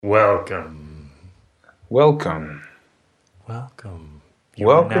Welcome. Welcome.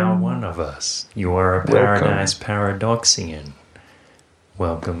 You are now one of us. You are a Paradise Paradoxian.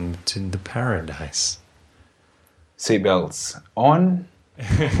 Welcome to the paradise. Seatbelts on.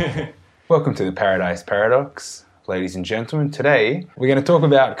 Welcome to the Paradise Paradox, ladies and gentlemen. Today, we're going to talk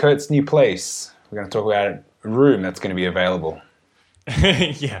about Kurt's new place. We're going to talk about a room that's going to be available.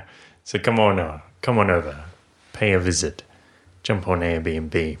 Yeah. So come on over. Pay a visit. Jump on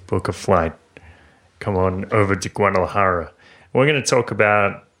AirBNB. Book a flight. Come on over to Guadalajara. We're going to talk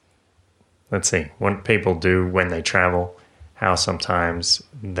about, what people do when they travel, how sometimes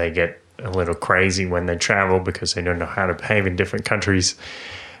they get a little crazy when they travel because they don't know how to behave in different countries,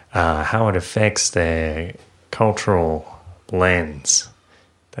 how it affects their cultural lens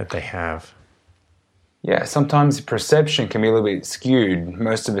that they have. Yeah, sometimes perception can be a little bit skewed.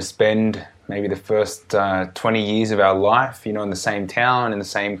 Most of us spend maybe the first 20 years of our life, in the same town, in the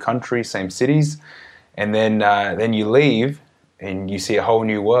same country, same cities. And then you leave and you see a whole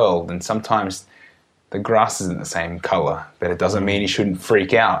new world. And sometimes the grass isn't the same color, but it doesn't mean you shouldn't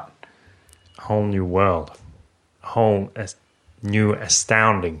freak out. A whole new world. A whole new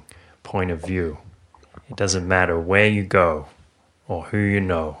astounding point of view. It doesn't matter where you go or who you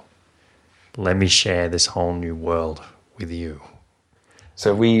know. Let me share this whole new world with you.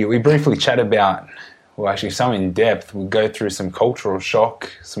 So we briefly chat about, some in depth. We'll go through some cultural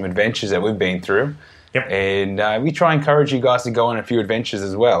shock, some adventures that we've been through. Yep. And we try and encourage you guys to go on a few adventures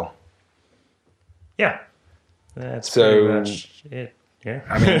as well. Yeah. That's pretty much it. Yeah.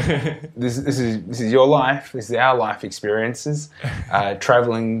 I mean, this is your life. This is our life experiences.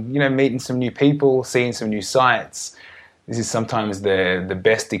 Traveling, meeting some new people, seeing some new sights. This is sometimes the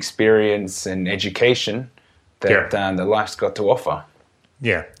best experience and education that life's got to offer.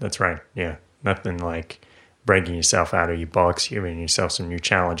 Yeah, that's right. Yeah, nothing like breaking yourself out of your box, giving yourself some new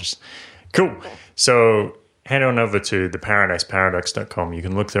challenges. Cool. So head on over to theparadiseparadox.com. You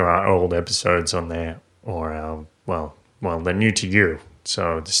can look through our old episodes on there, or they're new to you,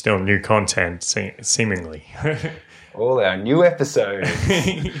 so there's still new content, seemingly. All our new episodes.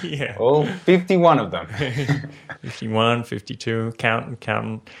 Yeah. All 51 of them. 51, 52,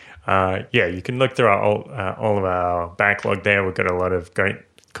 counting. You can look through all of our backlog there. We've got a lot of great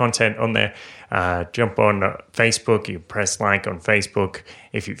content on there. Jump on Facebook. You press like on Facebook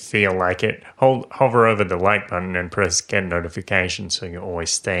if you feel like it. Hover over the like button and press get notifications so you always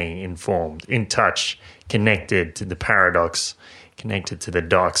stay informed, in touch, connected to the paradox, connected to the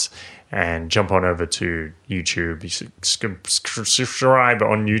docs. And jump on over to YouTube. You subscribe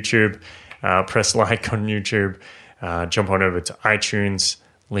on YouTube. Press like on YouTube. Jump on over to iTunes.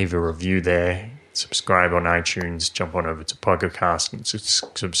 Leave a review there. Subscribe on iTunes. Jump on over to Pocket Cast and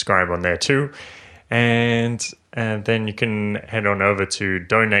subscribe on there too. And then you can head on over to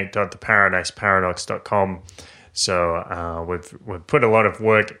donate.theparadiseparadox.com. So we've put a lot of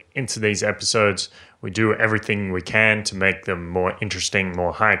work into these episodes. We do everything we can to make them more interesting,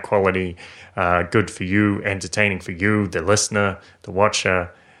 more high quality, good for you, entertaining for you, the listener, the watcher,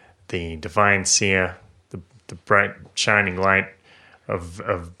 the divine seer, the bright shining light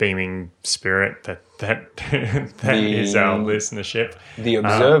of beaming spirit that is our listenership. The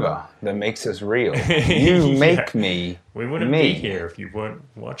observer that makes us real. You make me. We wouldn't be here if you weren't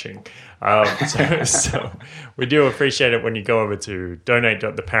watching. So we do appreciate it when you go over to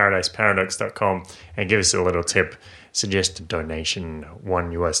donate.theparadiseparadox.com and give us a little tip. Suggest a donation,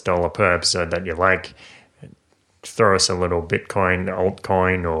 $1 per episode that you like. Throw us a little Bitcoin,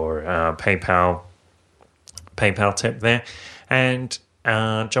 altcoin, or PayPal tip there. And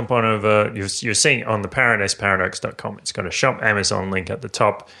jump on over. You're seeing on the paradiseparadox.com. It's got a shop Amazon link at the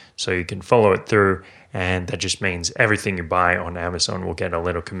top, so you can follow it through. And that just means everything you buy on Amazon will get a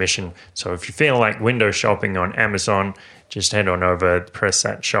little commission. So if you feel like window shopping on Amazon, just head on over, press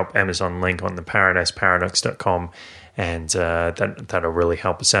that shop Amazon link on the paradiseparadox.com, and that'll really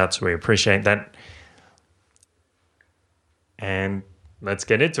help us out. So we appreciate that. And let's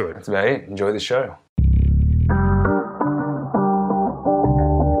get into it. That's about it. Enjoy the show.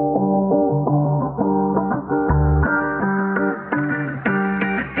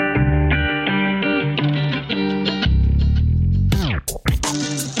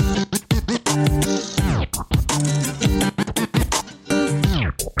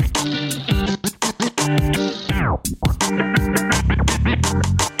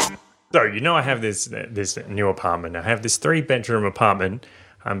 So, I have this new apartment. I have this 3-bedroom apartment.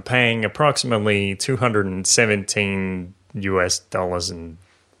 I'm paying approximately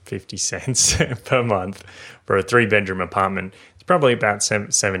 $217.50 per month for a 3-bedroom apartment. It's probably about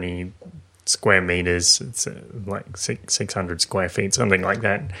 $70 square meters. It's like 600 square feet, something like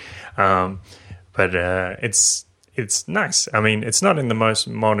that. But it's nice. I mean, it's not in the most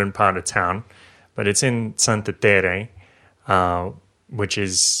modern part of town, but it's in Santa Tere, which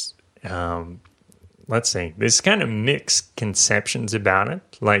is, let's see, there's kind of mixed conceptions about it.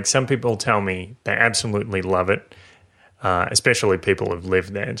 Like some people tell me they absolutely love it, especially people who've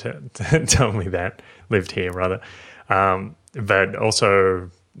lived there to tell me that, lived here rather. But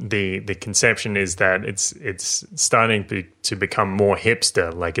also the conception is that it's starting to become more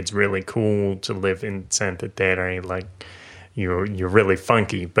hipster. Like it's really cool to live in Santa Tere. Like you're really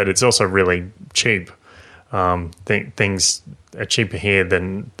funky, but it's also really cheap. Things are cheaper here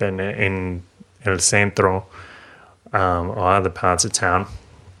than in El Centro or other parts of town.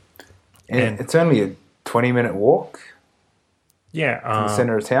 And it's only a 20-minute walk. Yeah, from the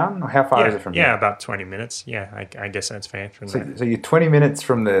center of town. Or how far is it from here? Yeah, about 20 minutes. Yeah, I guess that's fair. So you're 20 minutes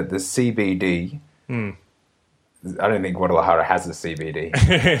from the CBD. I don't think Guadalajara has a CBD.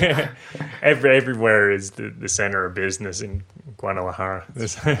 Everywhere is the center of business in Guadalajara.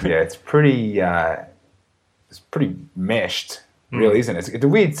 Yeah, it's pretty meshed, really, isn't it? It's a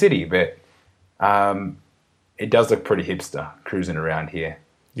weird city, but it does look pretty hipster cruising around here.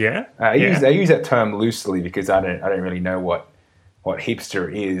 Yeah, I use that term loosely because I don't really know what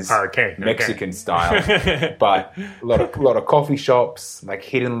hipster is. Mexican style, but a lot of coffee shops, like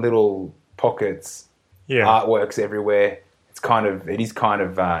hidden little pockets, artworks everywhere. It's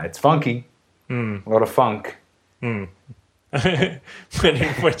funky, a lot of funk. But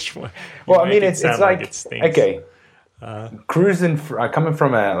in which one? Well, I mean, it's like okay, cruising coming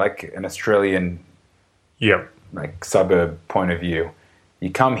from an Australian, like suburb point of view. You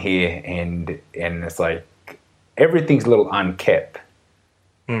come here and it's like everything's a little unkept.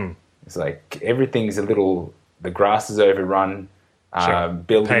 It's like everything's the grass is overrun,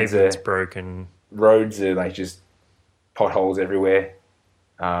 buildings Pavement's broken, roads are like just potholes everywhere.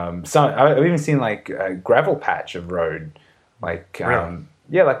 I've even seen like a gravel patch of road, like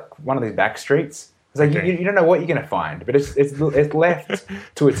like one of these back streets. It's like you don't know what you're gonna find, but it's left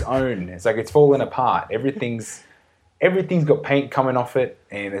to its own. It's like it's falling apart. Everything's got paint coming off it,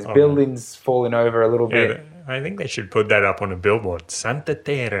 and there's buildings falling over a little bit. I think they should put that up on a billboard. Santa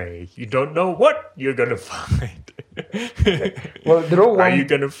Tere, you don't know what you're going to find. Well, they're all. Are you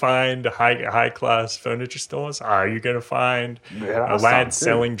going to find high class furniture stores? Are you going to find a lad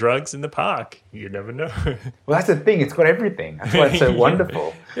selling drugs in the park? You never know. Well, that's the thing. It's got everything. That's why it's so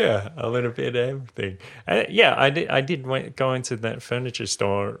wonderful. Yeah, a little bit of everything. I did go into that furniture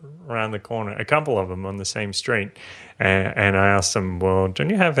store around the corner, a couple of them on the same street, and I asked them, well,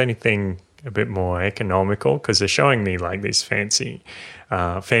 don't you have anything a bit more economical? Because they're showing me like these fancy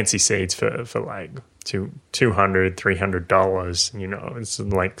seats for like $200-$300. You know, it's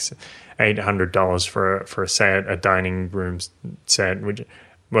like $800 for a dining room set. Which,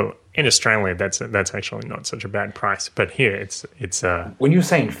 well, in Australia, that's actually not such a bad price. But here, it's when you're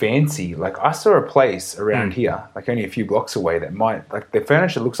saying fancy, like I saw a place around here, like only a few blocks away, that might like the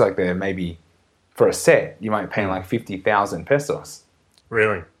furniture looks like they're maybe for a set you might pay like 50,000 pesos.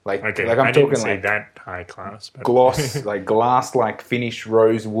 Really? Like I'm I talking didn't like that high class, but gloss, like glass, like finished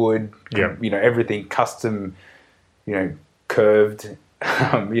rosewood. Yeah. You know, everything custom. You know, curved.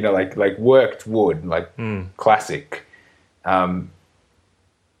 You know, like worked wood, like classic. I'm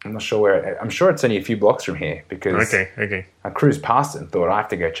not sure where. I'm sure it's only a few blocks from here because okay. I cruised past it and thought I have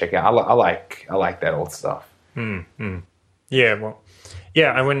to go check out. I like that old stuff. Yeah, well.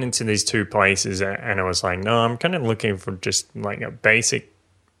 Yeah, I went into these two places and I was like, no, I'm kind of looking for just like a basic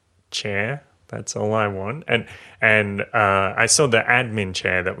chair. That's all I want. And I saw the admin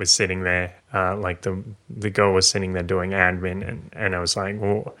chair that was sitting there. Like the girl was sitting there doing admin, and I was like,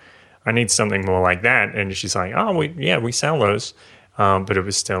 well, I need something more like that. And she's like, oh, we sell those, but it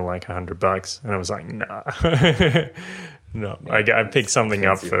was still like $100. And I was like, nah, no. I picked something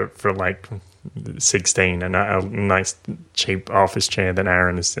up for like 16, and a nice cheap office chair that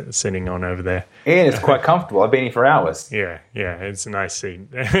Aaron is sitting on over there. And it's quite comfortable. I've been here for hours. Yeah, it's a nice seat.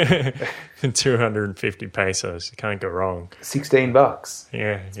 250 pesos. You can't go wrong. $16.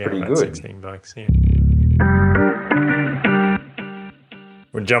 Yeah, it's pretty good. $16. Yeah.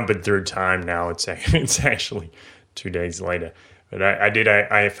 We're jumping through time now. It's actually 2 days later, but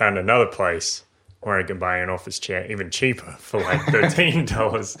I found another place where I can buy an office chair even cheaper for like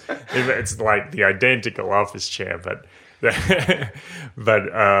 $13. It's like the identical office chair, but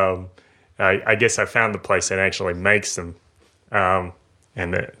I guess I found the place that actually makes them, and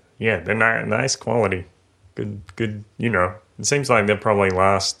they're nice quality, good. You know, it seems like they'll probably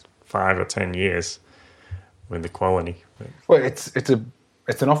last 5 or 10 years with the quality. Well, it's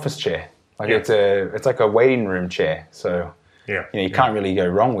an office chair. Like it's like a waiting room chair. So you can't really go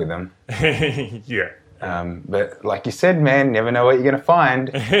wrong with them. Yeah. But like you said, man, never know what you're gonna find.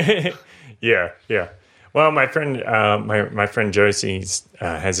 Yeah. Well, my friend, my friend Josie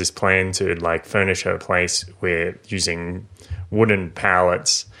has this plan to like furnish her place with using wooden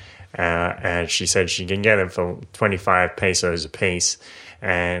pallets, and she said she can get them for 25 pesos a piece.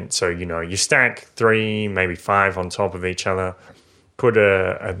 And so you stack 3, maybe 5 on top of each other, put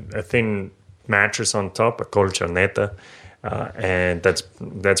a thin mattress on top, a colchoneta, and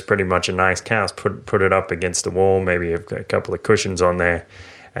that's pretty much a nice couch. Put it up against the wall, maybe a couple of cushions on there,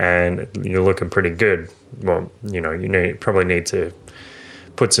 and you're looking pretty good. Well, probably need to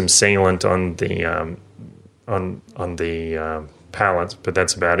put some sealant on the pallets, but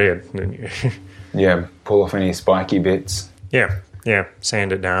that's about it. Yeah, pull off any spiky bits. Yeah,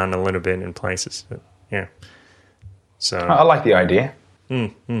 sand it down a little bit in places. But yeah, so I like the idea.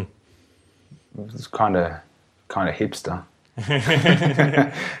 It's kind of hipster.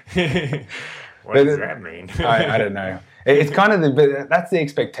 What does that mean? I don't know. It's kind of but that's the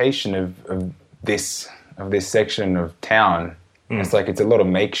expectation of this section of town. It's like it's a lot of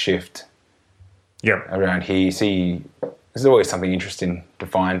makeshift. Around here, you see, there's always something interesting to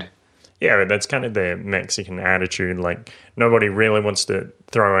find. Yeah, but that's kind of the Mexican attitude. Like nobody really wants to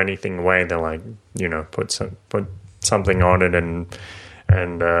throw anything away. They're like, put something on it and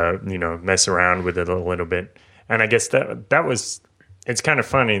mess around with it a little bit. And I guess that was. It's kind of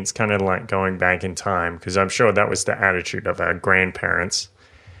funny. It's kind of like going back in time because I'm sure that was the attitude of our grandparents.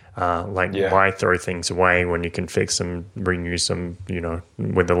 Why throw things away when you can fix them, reuse them,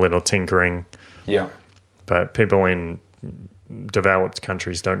 with a little tinkering. Yeah. But people in developed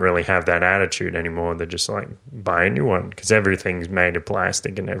countries don't really have that attitude anymore. They're just like, buy a new one because everything's made of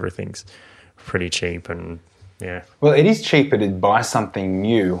plastic and everything's pretty cheap. And yeah. Well, it is cheaper to buy something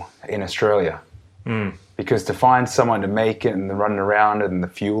new in Australia because to find someone to make it and the running around and the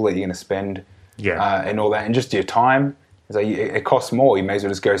fuel that you're going to spend and all that and just your time, it costs more. You may as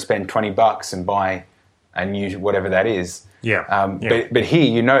well just go spend $20 and buy a new whatever that is. But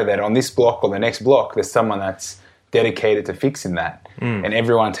here, that on this block or the next block, there's someone that's dedicated to fixing that. And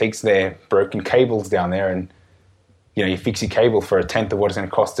everyone takes their broken cables down there and, you fix your cable for 1/10 of what it's going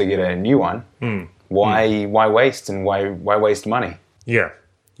to cost to get a new one. Why waste and why waste money? Yeah,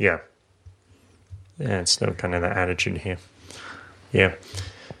 it's still kind of the attitude here. Yeah.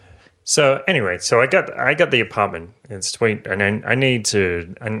 So anyway, I got the apartment. It's sweet, and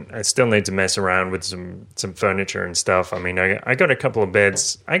I still need to mess around with some furniture and stuff. I mean, I got a couple of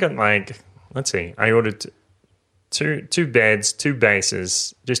beds. I got I ordered two beds, 2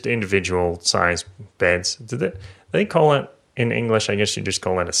 bases, just individual size beds. They call it in English? I guess you just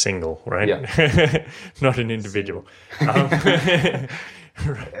call it a single, right? Yeah. Not an individual. Man,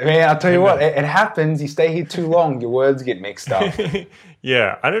 I'll tell you what, it happens. You stay here too long, your words get mixed up.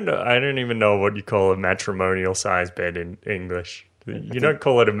 Yeah, I don't know. I don't even know what you call a matrimonial size bed in English. You don't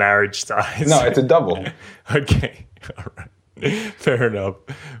call it a marriage size. No, it's a double. Okay, all right, fair enough.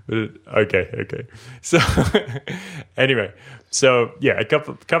 Okay. So anyway, a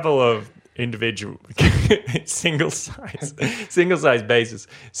couple of individual single size bases,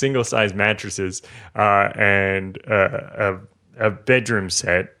 single size mattresses, and a bedroom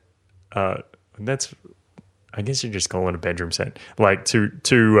set. That's, I guess you just call it a bedroom set. Like two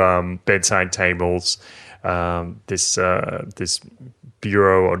bedside tables, this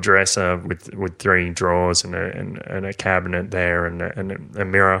bureau or dresser with 3 drawers and a cabinet there and a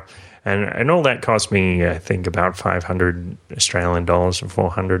mirror. And all that cost me, I think, about 500 Australian dollars or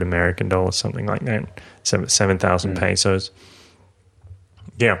 400 American dollars, something like that. 7,000 pesos.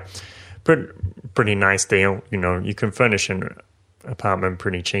 Yeah, pretty nice deal. You can furnish an apartment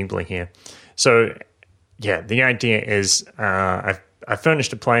pretty cheaply here. So, yeah, the idea is I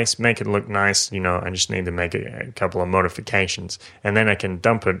furnished a place, make it look nice. I just need to make a couple of modifications, and then I can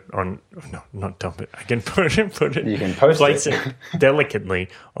dump it on. No, not dump it. I can put it. You can place it delicately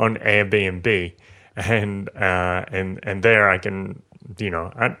on Airbnb, and there I can.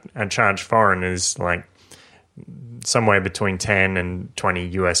 I charge foreigners like somewhere between $10 and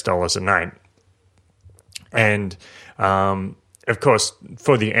 $20 a night, and of course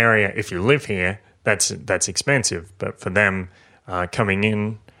for the area, if you live here, that's expensive, but for them. Coming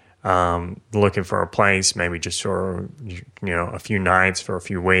in, looking for a place, maybe just for a few nights, for a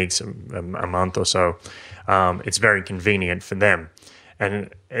few weeks, a month or so. It's very convenient for them, and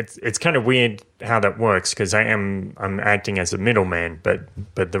it's kind of weird how that works because I'm acting as a middleman, but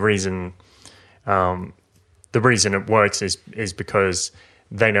the reason it works is because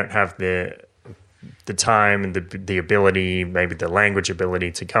they don't have the time and the ability, maybe the language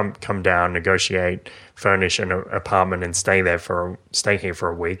ability to come down, negotiate, furnish an apartment, and stay here for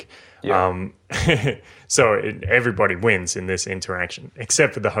a week. Yeah. So everybody wins in this interaction,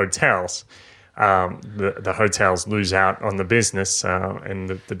 except for the hotels. The hotels lose out on the business, and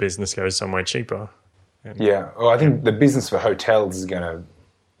the business goes somewhere cheaper. Yeah. Well, I think the business for hotels is going to.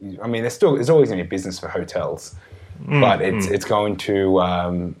 I mean, there's always going to be business for hotels, but it's going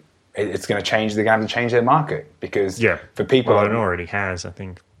to. It's going to change. They're going to change their market because for people, it already has. I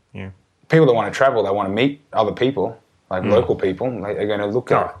think. Yeah. People that want to travel, they want to meet other people, like local people. They're going to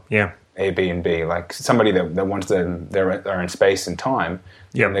look at Airbnb, like somebody that wants their own space and time.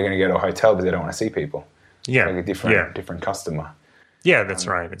 Yeah. And they're going to go to a hotel because they don't want to see people. Yeah. It's like a different customer. Yeah, that's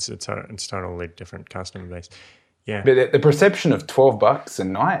right. It's totally different customer base. Yeah. But the perception of $12 a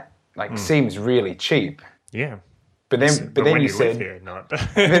night seems really cheap. Yeah. But then you said, here, not. but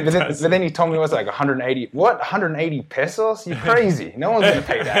then you told me it was like 180. What? 180 pesos? You're crazy. No one's going to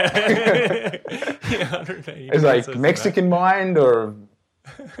pay that. 180. It's like Mexican mind or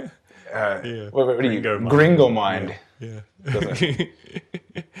what do you? Gringo mind. Yeah.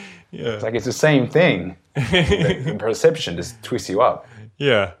 It's like it's the same thing. The perception just twists you up.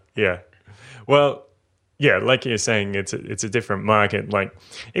 Yeah. Well, yeah, like you're saying, it's a different market. Like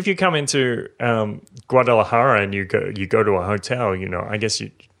if you come into Guadalajara and you go to a hotel, I guess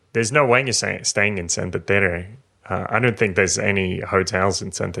there's no way you're staying in Santa Tere. I don't think there's any hotels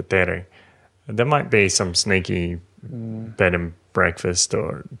in Santa Tere. There might be some sneaky bed and breakfast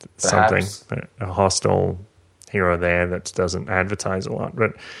or something, but a hostel here or there that doesn't advertise a lot.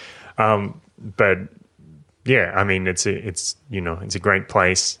 But yeah, I mean it's a great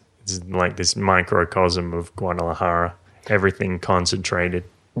place. It's like this microcosm of Guadalajara, everything concentrated.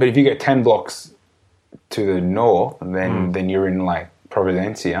 But if you get 10 blocks to the north, then you're in like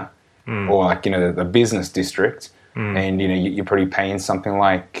Providencia or like the business district, and you're probably paying something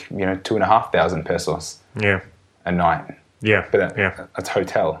like 2,500 pesos. A night. Yeah, but that's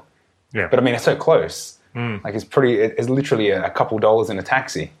hotel. Yeah, but I mean it's so close. Like it's literally a couple dollars in a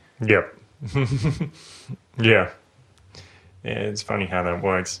taxi. Yep. Yeah, it's funny how that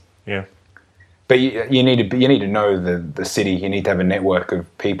works. Yeah, but you need to know the city. You need to have a network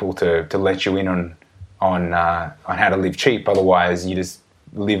of people to let you in on how to live cheap. Otherwise, you just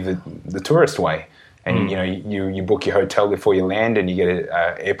live the tourist way, and you book your hotel before you land, and you get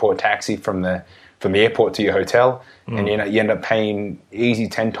an airport taxi from the airport to your hotel, and you end up paying easy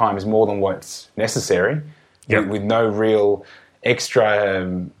 10 times more than what's necessary, with no real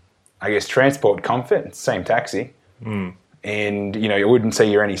extra, transport comfort. It's the same taxi. And, I wouldn't say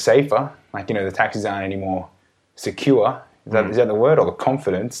you're any safer. Like, the taxis aren't any more secure. Is that the word? Or the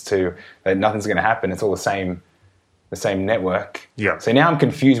confidence that nothing's going to happen. It's all the same network. Yeah. So now I'm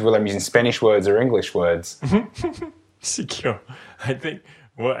confused whether I'm using Spanish words or English words. Secure. I think,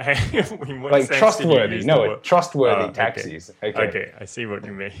 what like trustworthy. No, trustworthy taxis. Okay, I see what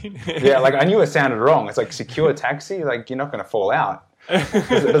you mean. Yeah, like I knew it sounded wrong. It's like secure taxi. Like you're not going to fall out.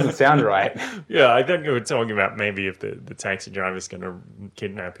 It doesn't sound right. Yeah, I think you were talking about maybe if the taxi driver's going to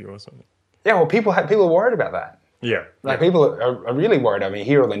kidnap you or something. Yeah, well, people are worried about that. Yeah. Like people are really worried. I mean,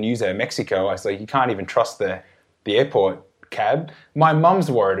 here on the news out of Mexico, I was like, you can't even trust the airport cab. My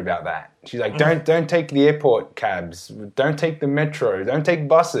mum's worried about that. She's like, don't take the airport cabs. Don't take the metro. Don't take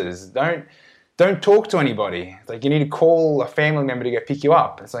buses. Don't talk to anybody. It's like you need to call a family member to go pick you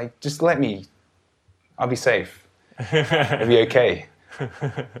up. It's like, just let me. I'll be safe. I'll be okay.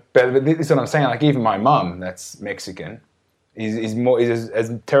 But this is what I'm saying. Like even my mum, that's Mexican, is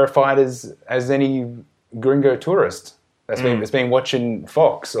as terrified as any gringo tourist that's been watching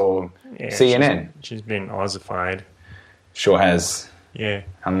Fox or CNN. She's been ossified. Sure has. Yeah.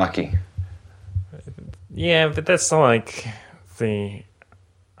 Unlucky. Yeah, but that's like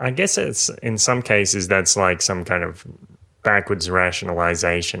I guess it's in some cases that's like some kind of backwards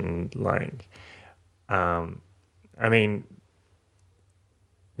rationalization. Like, I mean,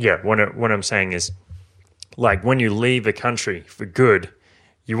 yeah, what I'm saying is, like, when you leave a country for good,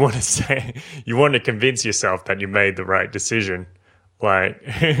 you want to convince yourself that you made the right decision, like,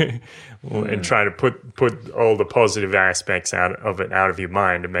 and try to put all the positive aspects out of your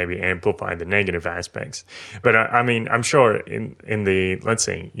mind and maybe amplify the negative aspects. But I mean, I'm sure in the, let's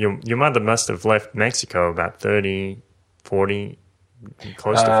see, your mother must have left Mexico about 30, 40,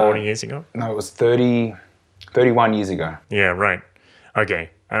 close to 40 years ago? No, it was 31 years ago. Yeah, right. Okay.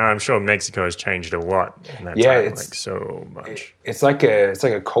 And I'm sure Mexico has changed a lot in that time, like so much. It's like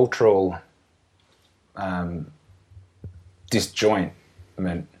a cultural disjointment.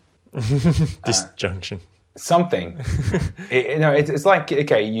 Disjunction. something. It's like,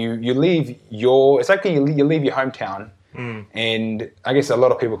 okay, you leave it's like when you leave your hometown, and I guess a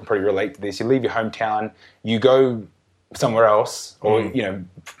lot of people can probably relate to this. You leave your hometown, you go somewhere else, or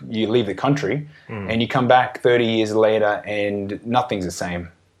you leave the country, and you come back 30 years later, and nothing's the same.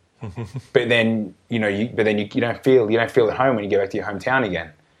 But then you don't feel at home when you get back to your hometown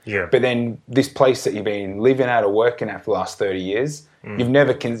again. Yeah. But then this place that you've been living at or working at for the last 30 years, you've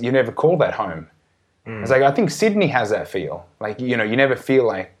never called that home. It's like, I think Sydney has that feel. Like, you never feel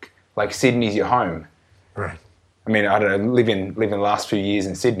like Sydney's your home. Right. I mean, I don't know, living the last few years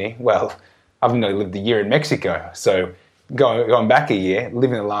in Sydney. Well, I've only lived a year in Mexico, so going back a year,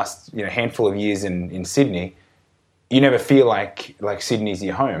 living the last handful of years in Sydney, you never feel like Sydney's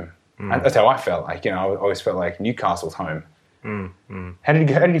your home. That's how I felt. Like, I always felt like Newcastle's home. How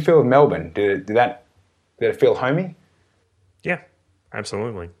did you feel with Melbourne? Did it feel homey? Yeah,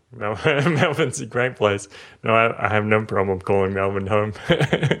 absolutely. Melbourne's a great place. No, I have no problem calling Melbourne home.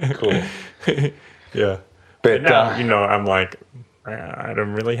 Cool. Yeah, but now I'm like, I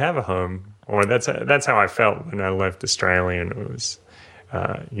don't really have a home, or that's how I felt when I left Australia, and it was,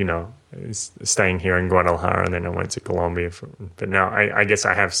 staying here in Guadalajara, and then I went to Colombia. But now I guess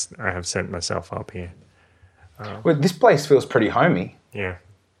I have set myself up here. Well, this place feels pretty homey. Yeah.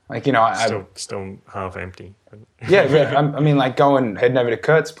 Like, still half empty. Yeah, I mean, like heading over to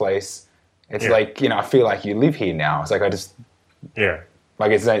Kurt's place, it's like, I feel like you live here now. It's like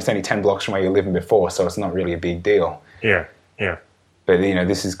like it's only 10 blocks from where you were living before, so it's not really a big deal. Yeah, yeah. But,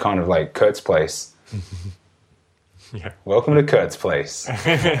 this is kind of like Kurt's place. Yeah. Welcome to Kurt's place.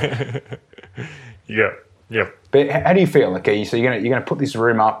 Yeah. But how do you feel? Okay, so you're gonna put this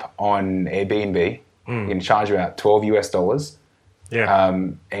room up on Airbnb. You're gonna charge about $12 US. Yeah.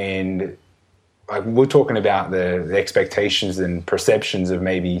 And like, we're talking about the expectations and perceptions of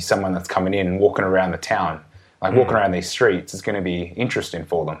maybe someone that's coming in and walking around the town, like walking around these streets, is going to be interesting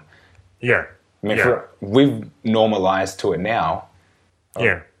for them. Yeah. I mean, we've normalized to it now.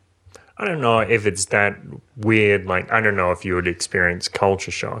 Yeah. I don't know if it's that weird. Like, I don't know if you would experience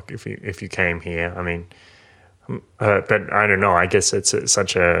culture shock if you came here. I mean, but I don't know. I guess it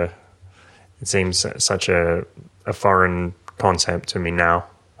seems such a foreign concept to me now.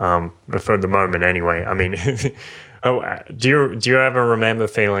 For the moment, anyway. I mean, do you ever remember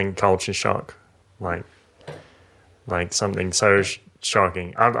feeling culture shock, like something so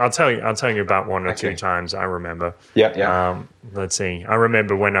shocking? I'll tell you about one or two times I remember. Yeah. Let's see. I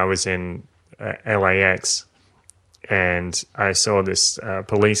remember when I was in LAX, and I saw this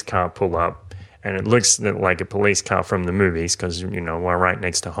police car pull up, and it looks like a police car from the movies because we're right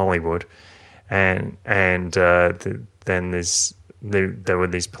next to Hollywood, and then there were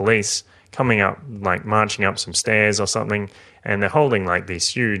these police coming up, like marching up some stairs or something, and they're holding like these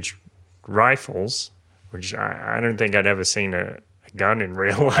huge rifles, which I don't think I'd ever seen a gun in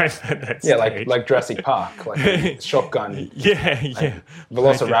real life at that stage. like Jurassic Park, like a shotgun. Yeah.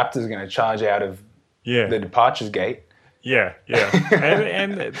 Velociraptor's going to charge out of the departures gate. Yeah.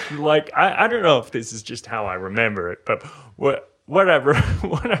 and like, I don't know if this is just how I remember it, but what I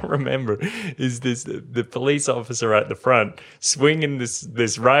remember is the police officer at the front swinging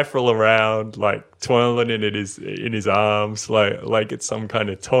this rifle around, like twirling it in his arms like it's some kind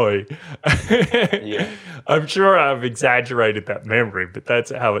of toy. Yeah. I'm sure I've exaggerated that memory, but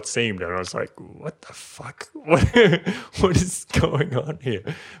that's how it seemed, and I was like, "What the fuck? What is going on here?"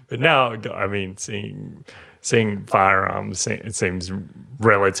 But now, I mean, seeing firearms, it seems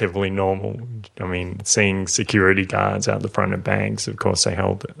relatively normal. I mean, seeing security guards out the front of banks, of course, they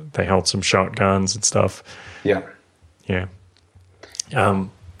held some shotguns and stuff. Yeah. Yeah. I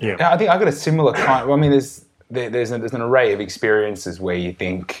think I got a similar kind. Well, I mean, there's an array of experiences where you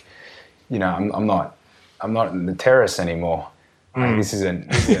think, I'm not in the terrace anymore. Like, this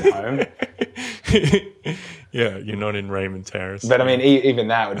isn't home. Yeah, you're not in Raymond Terrace. But I mean, even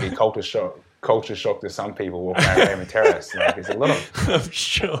that would be culture shock to some people walking around Raymond Terrace. Like, there's a lot of I'm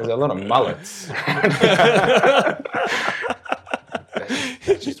sure. There's a lot of mullets.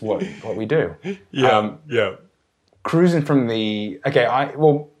 That's just what we do. Yeah. Cruising from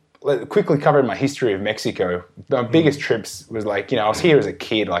quickly covering my history of Mexico. My biggest trips was like, I was here as a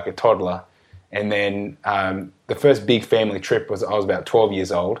kid, like a toddler, and then the first big family trip was I was about 12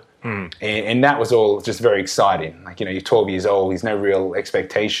 years old. And that was all just very exciting. Like, you're 12 years old, there's no real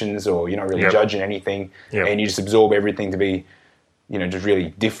expectations, or you're not really judging anything, and you just absorb everything to be, just really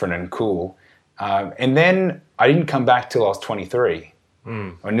different and cool. And then I didn't come back till I was 23,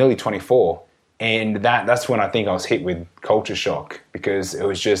 or nearly 24. And that's when I think I was hit with culture shock, because it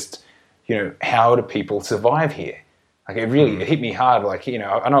was just, how do people survive here? Like, it hit me hard. Like, I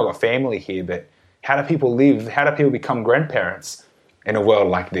know I've got family here, but, how do people live? How do people become grandparents in a world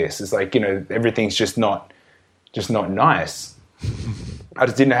like this? It's like, everything's just not nice. I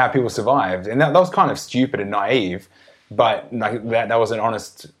just didn't know how people survived. And that was kind of stupid and naive, but like that was an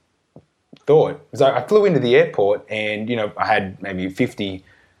honest thought. So I flew into the airport and, I had maybe 50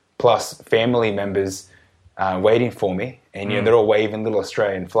 plus family members waiting for me. And, they're all waving little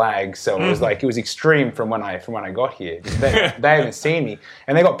Australian flags. So it was extreme from when I got here. They haven't seen me.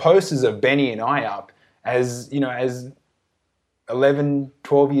 And they got posters of Benny and I up as 11,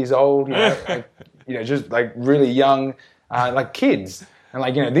 12 years old, just like really young, like kids. And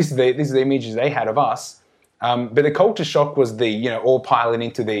like, this is the images they had of us. But the culture shock was all piling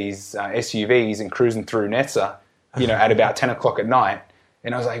into these SUVs and cruising through Netza, at about 10 o'clock at night.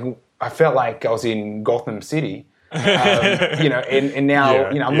 And I was like, I felt like I was in Gotham City, and now,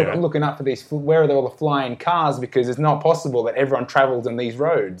 I'm looking up for these, where are all the flying cars? Because it's not possible that everyone travels on these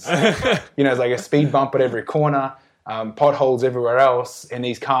roads. It's like a speed bump at every corner, potholes everywhere else. And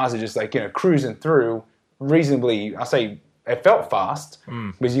these cars are just like, cruising through reasonably, I say, it felt fast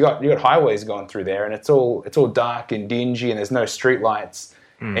because you got highways going through there, and it's all dark and dingy, and there's no street lights,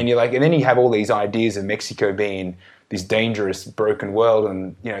 and you're like, and then you have all these ideas of Mexico being this dangerous, broken world,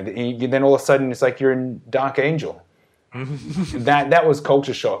 and then all of a sudden it's like you're in Dark Angel. That was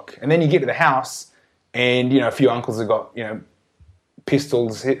culture shock, and then you get to the house, and a few uncles have got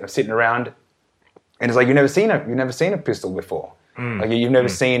pistols sitting around, and it's like you've never seen a pistol before, like you've never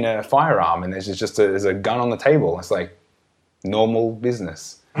seen a firearm, and there's a gun on the table. It's like normal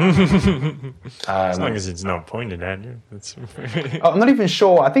business. As long as it's not pointed at you. I'm not even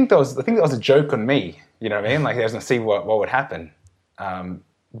sure. I think that was a joke on me. You know what I mean? Like, I was going to see what would happen.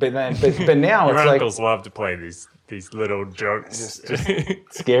 But now Your it's uncles love to play these little jokes, just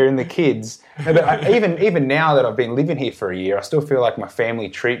scaring the kids. No, but even now that I've been living here for a year, I still feel like my family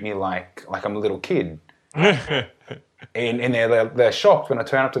treat me like I'm a little kid. And they're shocked when I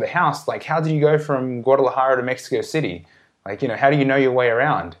turn up to the house. Like, how did you go from Guadalajara to Mexico City? Like, how do you know your way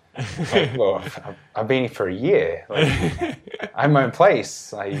around? Like, well, I've been here for a year. Like, I have my own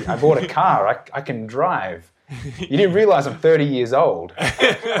place. I bought a car. I can drive. You didn't realize I'm 30 years old.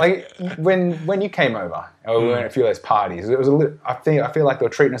 Like, when you came over, we went to a few of those parties. It was I feel like they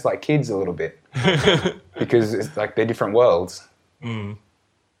were treating us like kids a little bit because it's like they're different worlds.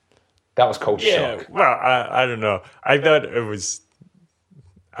 That was culture shock. Well, I don't know. I thought it was.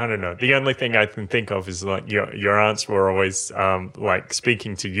 I don't know. The only thing I can think of is like your aunts were always like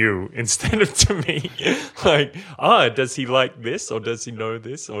speaking to you instead of to me. Like, does he like this or does he know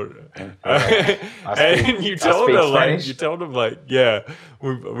this or? And you told him like, yeah.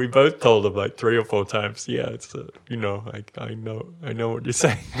 We both told him like 3 or 4 times. Yeah, it's I know what you're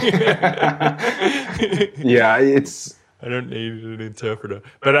saying. Yeah, it's. I don't need an interpreter,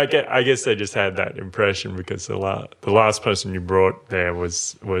 but I guess I just had that impression because the last person you brought there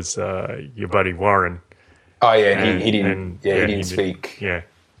was your buddy Warren. Oh yeah, he didn't speak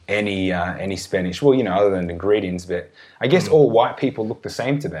any Spanish. Well, you know, other than the greetings, but I guess all white people look the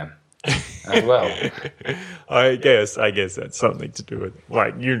same to them as well. I guess that's something to do with it.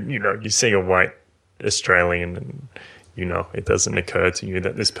 Like you see a white Australian and it doesn't occur to you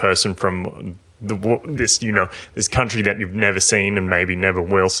that this person from this country that you've never seen and maybe never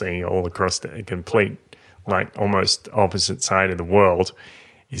will see all across the complete, like almost opposite side of the world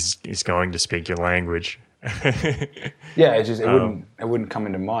is going to speak your language. Yeah, it wouldn't come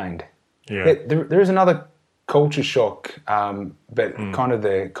into mind. Yeah. There is another culture shock, but kind of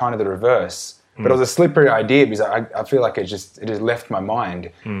the reverse. But it was a slippery idea because I feel like it just left my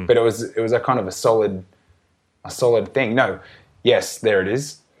mind. But it was a kind of a solid thing. No, yes, there it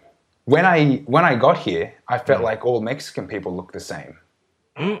is. When I got here, I felt like all Mexican people look the same.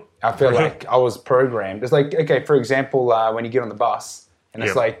 I felt like I was programmed. It's like, okay, for example, when you get on the bus and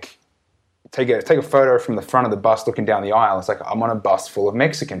it's like, take a photo from the front of the bus looking down the aisle. It's like, I'm on a bus full of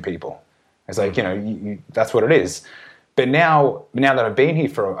Mexican people. It's like, that's what it is. But now that I've been here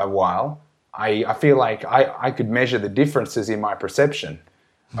for a while, I feel like I could measure the differences in my perception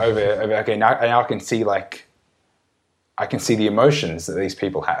over okay, now I can see the emotions that these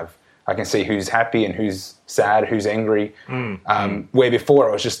people have. I can see who's happy and who's sad, who's angry. Where before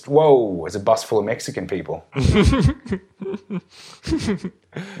it was just, whoa, it's a bus full of Mexican people.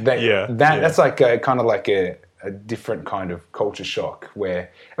 That's like kind of like a different kind of culture shock.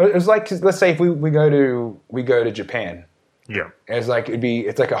 Where it was like, let's say if we go to Japan. Yeah, it's like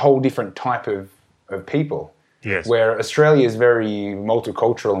a whole different type of people. Yes, where Australia is very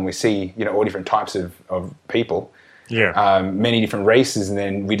multicultural and we see all different types of people. Yeah, many different races, and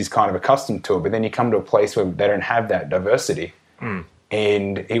then we just kind of accustomed to it. But then you come to a place where they don't have that diversity,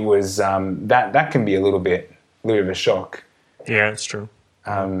 and it was that can be a little bit of a shock. Yeah, it's true.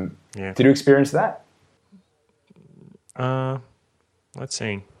 Yeah. Did you experience that? Let's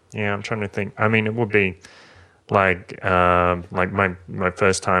see. Yeah, I'm trying to think. I mean, it would be like my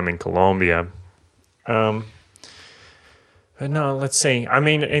first time in Colombia. But no, let's see. I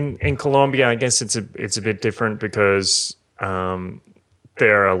mean, in Colombia, I guess it's a bit different because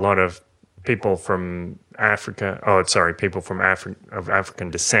there are a lot of people from Africa. Oh, sorry, people from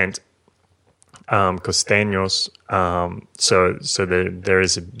African descent, costeños. So there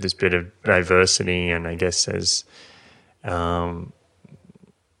is this bit of diversity, and I guess there's, yeah,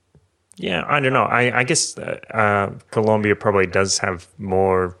 I don't know. I guess Colombia probably does have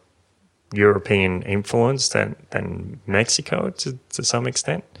more European influence than Mexico to some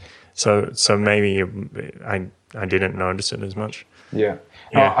extent. So maybe I didn't notice it as much. Yeah.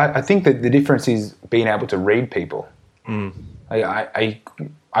 I think that the difference is being able to read people. I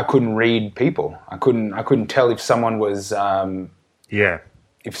couldn't read people. I couldn't tell if someone was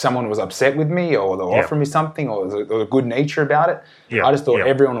if someone was upset with me, or they were offering me something, or there was a good nature about it. I just thought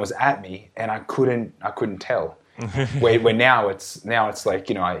everyone was at me, and I couldn't tell. where now it's like,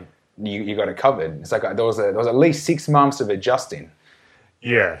 you know, you got it covered. It's like there was at least 6 months of adjusting.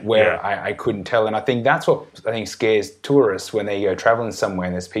 Where I couldn't tell. And I think that's what I think scares tourists when they go traveling somewhere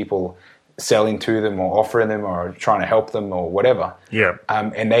and there's people selling to them or offering them or trying to help them or whatever.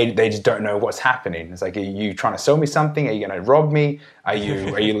 And they just don't know what's happening. It's like, are you trying to sell me something? Are you going to rob me? Are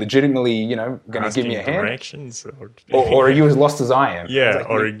you legitimately, you know, going to give me a hand? Directions or are you as lost as I am? Like,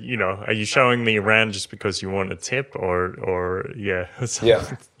 or, you know, are you showing me around just because you want a tip or yeah.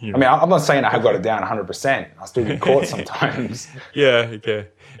 You know. I mean, I'm not saying I have got it down 100%. I'll still get caught sometimes.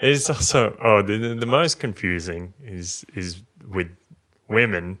 It's also, the most confusing is with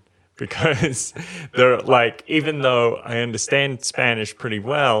women, because they're like, even though I understand Spanish pretty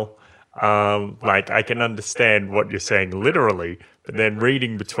well, like I can understand what you're saying literally, but then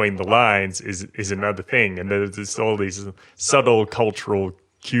reading between the lines is another thing. And there's just all these subtle cultural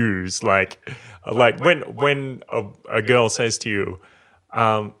cues, like when a girl says to you,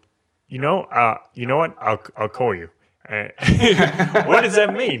 you know what? I'll call you. What does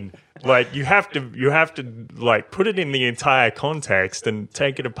that mean? Like you have to like put it in the entire context and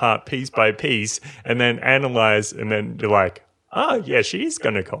take it apart piece by piece and then analyze, and then you're like, oh yeah, she's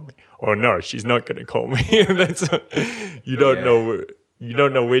gonna call me, or no, she's not gonna call me. You don't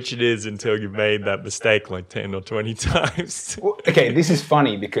know which it is until you've made that mistake like 10 or 20 times. Well, okay, this is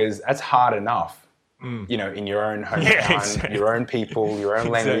funny because that's hard enough. You know, in your own hometown, your own people, your own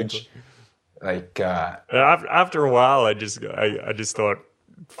language. Like after a while, I just thought,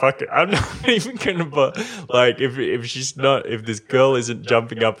 fuck it, I'm not even gonna like if this girl isn't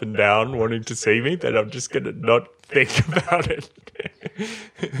jumping up and down wanting to see me, then I'm just gonna not think about it.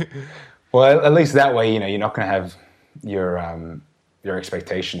 Well, at least that way, you know, you're not gonna have your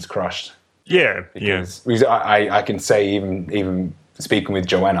expectations crushed. Because I can say even speaking with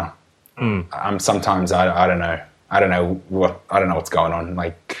Joanna, I'm sometimes I don't know what's going on.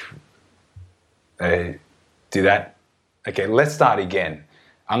 Like, do that. Okay, let's start again.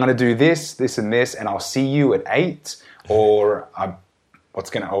 I'm gonna do this, and this, and I'll see you at 8. Or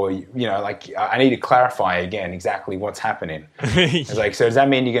you know, like I need to clarify again exactly what's happening. It's like, so does that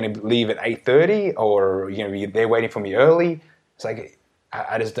mean you're gonna leave at 8:30, or you're gonna be there waiting for me early? It's like,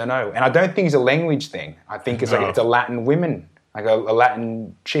 I just don't know. And I don't think it's a language thing. I think it's like it's a Latin women, like a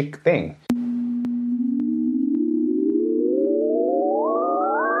Latin chick thing.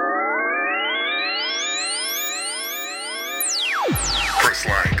 Press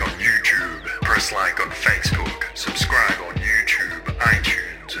like on YouTube, press like on Facebook, subscribe on YouTube,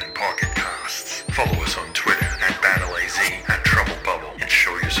 iTunes, and Pocket Casts. Follow us on Twitter at BattleAZ and Trouble Bubble, and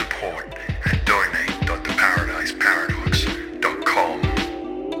show your support at donate.theparadiseparadox.com.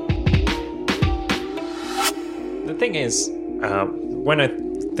 The thing is, when I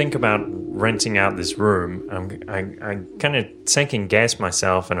think about renting out this room, I kind of second guess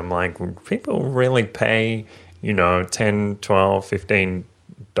myself, and I'm like, would people really pay, you know, $10, $12,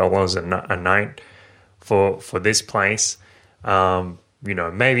 $15 a night for this place? You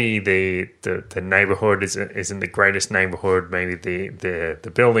know, maybe the neighborhood isn't the greatest neighborhood. Maybe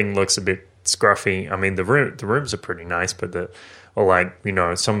the building looks a bit scruffy. I mean, the rooms are pretty nice, but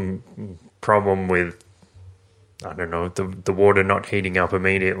some problem with, I don't know, the water not heating up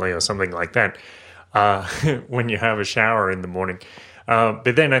immediately or something like that when you have a shower in the morning.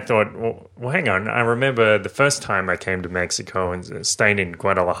 But then I thought, well, hang on. I remember the first time I came to Mexico and stayed in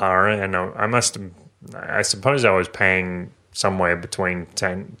Guadalajara, and I suppose I was paying somewhere between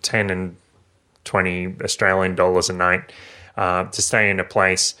 10 and 20 Australian dollars a night. to stay in a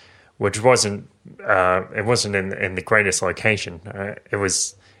place which wasn't in the greatest location. It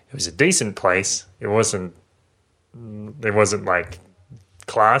was a decent place. It wasn't like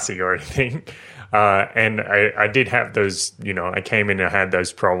classy or anything. And I did have those, I came in and I had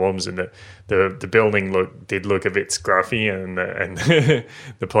those problems, and the building did look a bit scruffy, and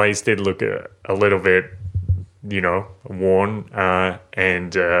the place did look a little bit, worn,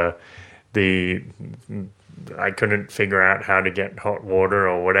 and I couldn't figure out how to get hot water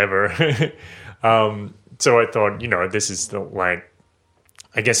or whatever. So I thought, this is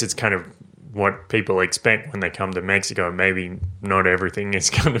I guess it's kind of what people expect when they come to Mexico. Maybe not everything is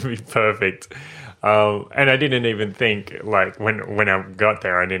going to be perfect. And I didn't even think, when I got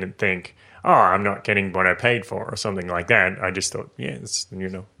there, I didn't think, I'm not getting what I paid for or something like that. I just thought, it's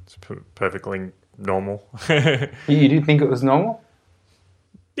perfectly normal. You did think it was normal?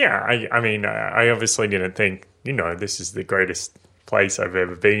 Yeah, I mean, I obviously didn't think, this is the greatest place I've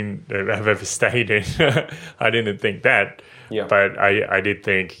ever stayed in. I didn't think that. Yeah. But I did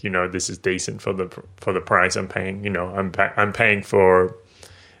think, this is decent for the price I'm paying. I'm paying for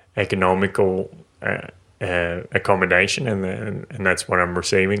economical accommodation, and that's what I'm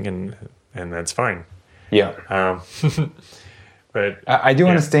receiving, and that's fine. Yeah. But I do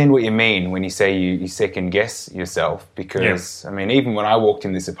understand what you mean when you say you second guess yourself, because I mean, even when I walked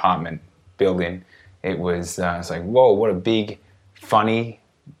in this apartment building, it's like, whoa, what a big, funny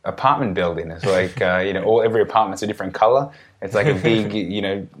apartment building. It's like every apartment's a different color. It's like a big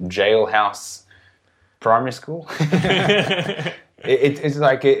jailhouse primary school. It's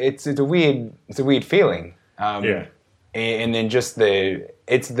like it's a weird feeling. And then just the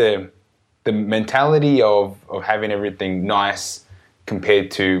mentality of having everything nice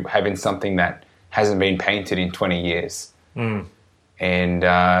compared to having something that hasn't been painted in 20 years. And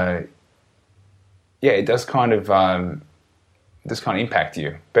it does kind of impact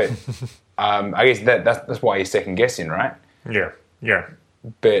you. But I guess that's why you're second guessing, right? Yeah.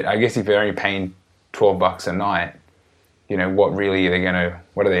 But I guess if you're only paying $12 a night, what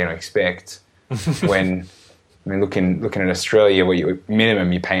are they gonna expect when? I mean, looking at Australia, where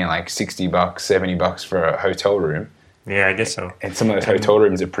minimum you're paying like $60, $70 for a hotel room. Yeah, I guess so. And some of those hotel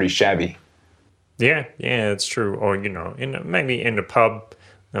rooms are pretty shabby. Yeah, it's true. Or maybe in a pub,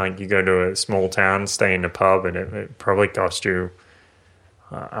 like you go to a small town, stay in a pub, and it probably cost you.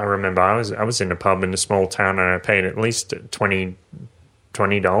 I remember I was in a pub in a small town, and I paid at least $20,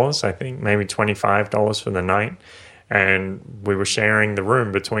 I think, maybe $25 for the night, and we were sharing the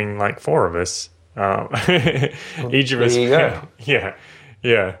room between like four of us. Each of us. There you go.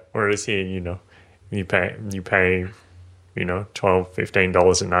 Yeah. Whereas here, you pay $12,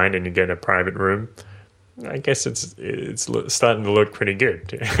 $15 a night, and you get a private room. I guess it's starting to look pretty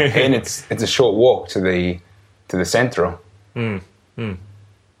good. And it's a short walk to the central.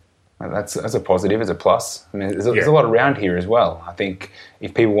 That's a positive. It's a plus. I mean, there's a lot around here as well. I think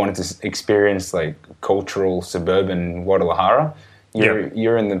if people wanted to experience like cultural suburban Guadalajara,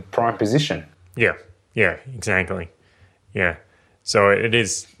 you're in the prime position. Yeah, exactly. Yeah, so it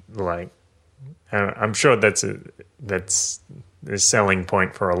is like I'm sure that's a selling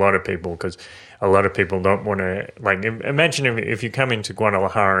point for a lot of people, because a lot of people don't want to, like, imagine if you come into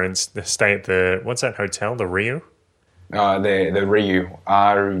Guadalajara and stay at what's that hotel, the Rio? The Rio,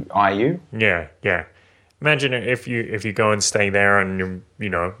 RIU. Yeah. Imagine if you go and stay there, and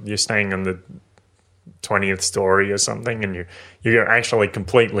you're staying on the 20th story or something, and you're actually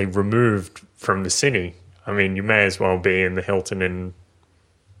completely removed from the city. I mean, you may as well be in the Hilton in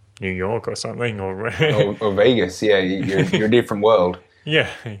New York or something, or Vegas. Yeah, you're a different world. Yeah.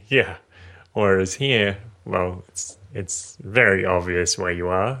 Whereas here, well, it's very obvious where you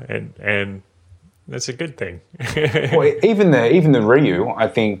are, and that's a good thing. Well, even the Rio, I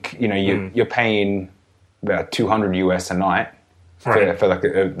think you're paying about $200 US a night for like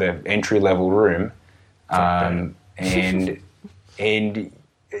the entry level room, and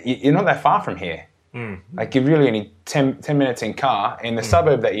you're not that far from here. Like, you're really only 10 minutes in car, and the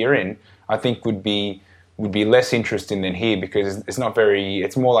suburb that you're in, I think would be less interesting than here, because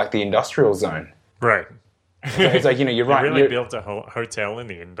it's more like the industrial zone. Right. It's like, you're right. You really built a hotel in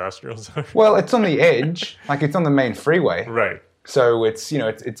the industrial zone? Well, it's on the edge, like it's on the main freeway. Right. So it's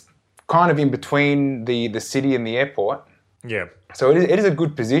kind of in between the city and the airport. Yeah. So it is a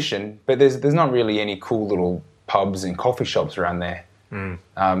good position, but there's not really any cool little pubs and coffee shops around there.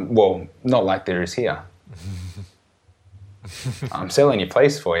 Well, not like there is here. I'm selling your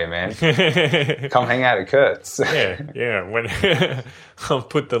place for you, man. Come hang out at Kurt's. Yeah. When I'll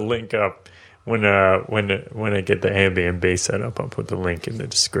put the link up when I get the Airbnb set up. I'll put the link in the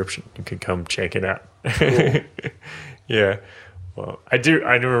description. You can come check it out. Cool. Yeah. Well, I do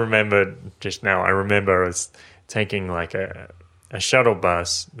remember just now. I remember I was taking like a shuttle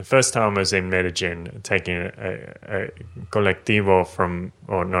bus. The first time I was in Medellin, taking a colectivo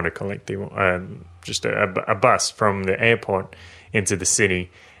or not a colectivo, just a bus from the airport into the city.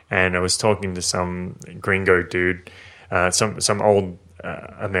 And I was talking to some gringo dude, some old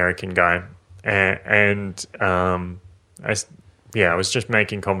American guy. And I was just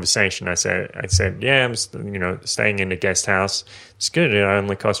making conversation. I said, yeah, I'm staying in a guest house. It's good. It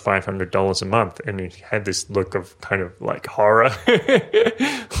only costs $500 a month. And he had this look of kind of like horror.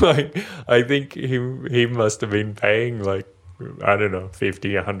 Like, I think he must have been paying like, I don't know,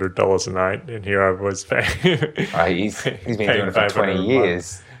 $50, $100 a night. And here I was paying. He's been doing it for 20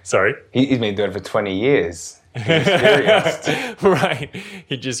 years. Sorry? He's been doing it for 20 years. Right.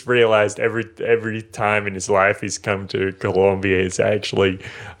 He just realized every time in his life he's come to Colombia, he's actually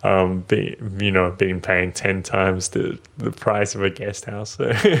been paying 10 times the price of a guest house.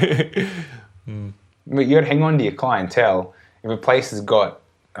 But you got to hang on to your clientele. If a place has got,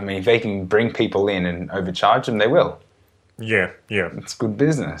 if they can bring people in and overcharge them, they will. Yeah. It's good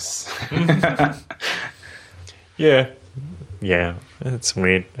business. Yeah. It's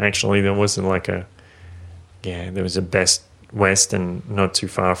weird. Actually, there wasn't like there was a Best Western not too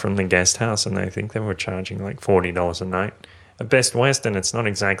far from the guest house, and I think they were charging like $40 a night. A Best Western, it's not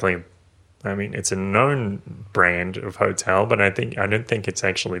exactly, it's a known brand of hotel, but I don't think it's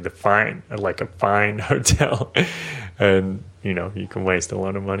actually a fine hotel. And, you can waste a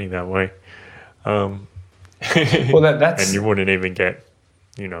lot of money that way. Well, that's... And you wouldn't even get,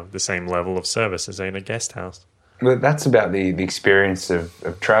 the same level of service as in a guest house. Well, that's about the experience of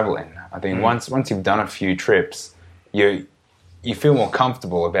traveling. I think once you've done a few trips, you feel more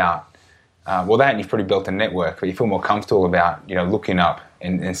comfortable about, that and you've probably built a network, but you feel more comfortable about, looking up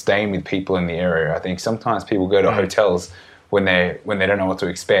and staying with people in the area. I think sometimes people go to hotels when they don't know what to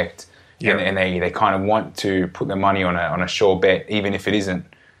expect, and they kind of want to put their money on a sure bet, even if it isn't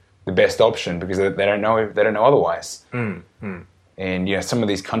the best option, because they don't know otherwise. And some of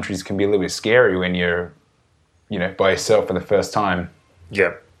these countries can be a little bit scary when you're by yourself for the first time.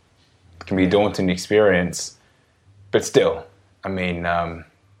 Yeah. It can be a daunting experience. But still, you do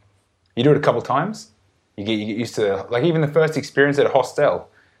it a couple times, you get used to, like, even the first experience at a hostel.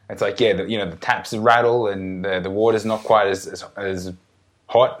 It's like, the taps rattle and the water's not quite as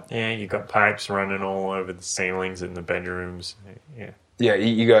hot. Yeah, you got pipes running all over the ceilings in the bedrooms. Yeah. Yeah,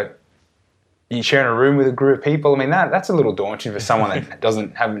 you're sharing a room with a group of people. That's a little daunting for someone that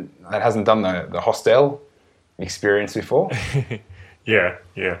hasn't done the hostel experience before. Yeah.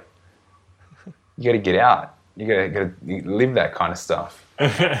 You got to get out. You got to live that kind of stuff.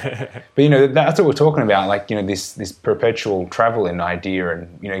 But that's what we're talking about. Like this perpetual traveling idea,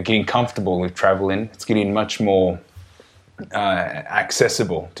 and getting comfortable with traveling. It's getting much more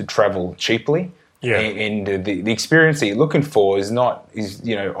accessible to travel cheaply. Yeah. And the experience that you're looking for is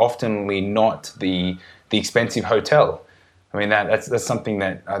oftenly not the expensive hotel. That's something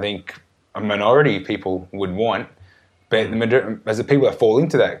that I think a minority of people would want, but as the people that fall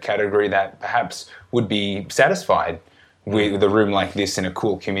into that category that perhaps would be satisfied with a room like this in a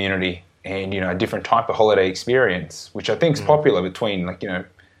cool community and, a different type of holiday experience, which I think is popular between,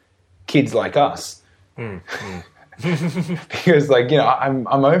 kids like us. Because, I'm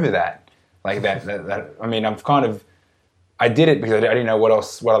over that. Like that I did it because I didn't know what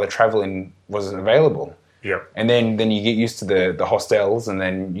other traveling was available. Yep. And then you get used to the hostels, and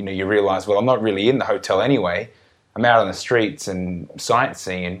then you realize, well, I'm not really in the hotel anyway. I'm out on the streets and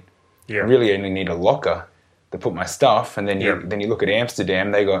sightseeing. Yeah. I really only need a locker to put my stuff. And then you look at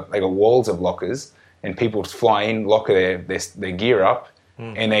Amsterdam. They got walls of lockers, and people fly in, locker their gear up,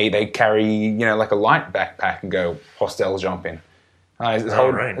 and they carry like a light backpack and go hostel jumping. There's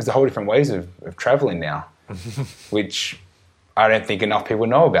a whole different ways of traveling now, which I don't think enough people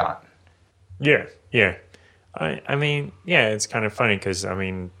know about. Yeah. It's kind of funny because,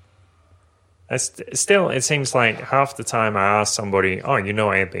 still, it seems like half the time I ask somebody,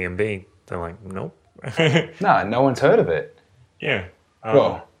 Airbnb, they're like, nope. No one's heard of it. Yeah.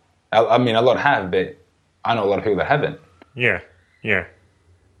 Well, a lot have, but I know a lot of people that haven't. Yeah.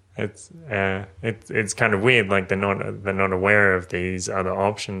 It's kind of weird. Like they're not aware of these other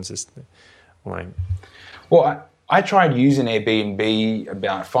options. It's like, well, I tried using Airbnb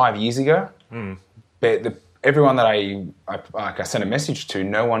about 5 years ago, but everyone that I sent a message to,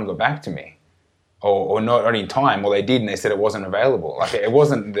 no one got back to me, or not in time. Well, they did, and they said it wasn't available. Like it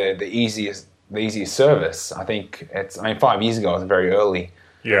wasn't the easiest service. I think 5 years ago, it was very early.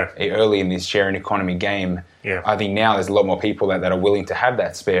 Yeah. Early in this sharing economy game. Yeah. I think now there's a lot more people that are willing to have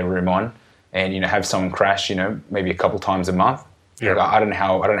that spare room on. and have someone crash, maybe a couple times a month. Yeah. Like, I don't know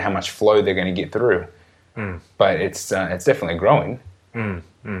how much flow they're going to get through, but it's definitely growing.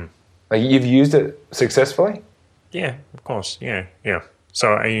 Like, you've used it successfully? Yeah, of course. Yeah.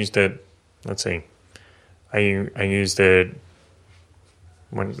 So I used it. Let's see. I used it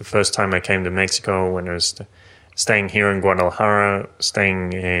when the first time I came to Mexico, when I was staying here in Guadalajara,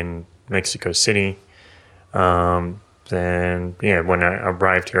 staying in Mexico City. Then when I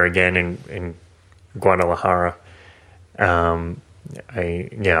arrived here again in Guadalajara, I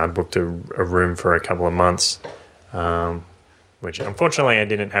booked a room for a couple of months, which unfortunately I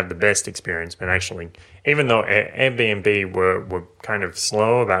didn't have the best experience. But actually, even though Airbnb were kind of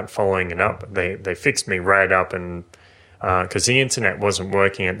slow about following it up, they fixed me right up, and because the internet wasn't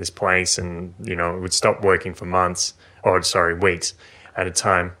working at this place, and it would stop working for weeks at a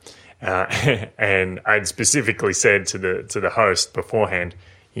time. And I'd specifically said to the host beforehand,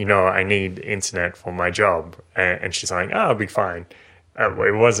 I need internet for my job, and she's like, "Oh, I'll be fine."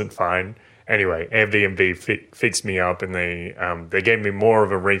 It wasn't fine. Anyway, Airbnb fixed me up, and they gave me more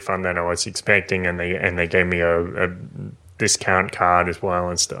of a refund than I was expecting, and they gave me a discount card as well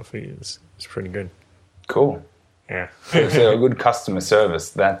and stuff. It's pretty good. Cool. Yeah. So a good customer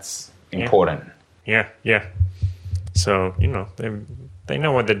service, that's important. Yeah. So they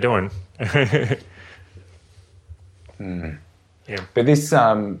know what they're doing. Yeah. But this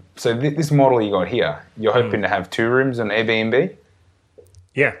this model you got here, you're hoping to have 2 rooms on Airbnb?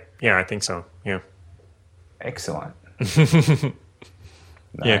 Yeah, I think so. Yeah. Excellent. Yeah.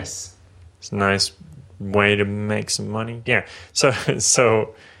 Nice. It's a nice way to make some money. Yeah. So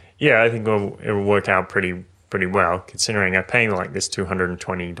I think it'll work out pretty well, considering I pay like this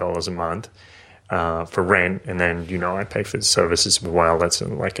 $220 a month for rent, and then I pay for the services as well. That's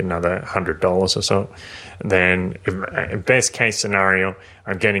like another $100 or so. Then, in best case scenario,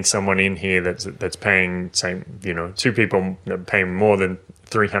 I'm getting someone in here that's paying, say, 2 people paying more than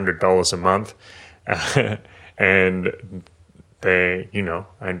 $300 a month, and they,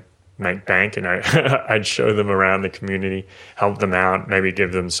 I'd make bank, and I'd show them around the community, help them out, maybe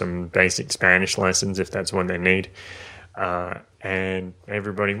give them some basic Spanish lessons if that's what they need, and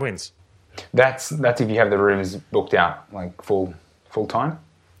everybody wins. That's if you have the rooms booked out like full time.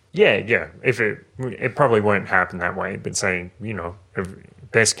 Yeah. If it probably won't happen that way, but saying if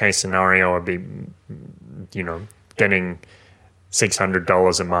best case scenario would be getting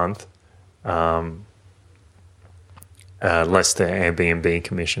 $600 a month, less the Airbnb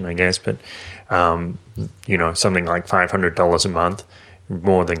commission, I guess, but something like $500 a month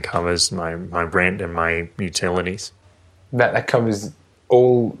more than covers my rent and my utilities. That covers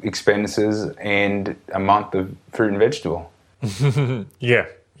all expenses and a month of fruit and vegetable. Yeah.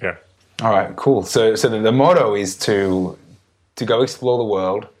 All right, cool. So the motto is to go explore the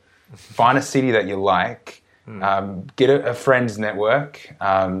world, find a city that you like, get a friend's network,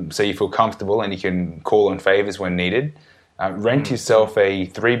 so you feel comfortable and you can call on favors when needed. Rent yourself a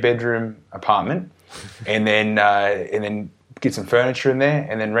 3-bedroom apartment, and then get some furniture in there,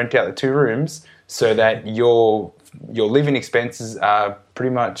 and then rent out the 2 rooms so that your living expenses are pretty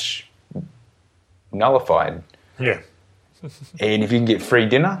much nullified. Yeah. And if you can get free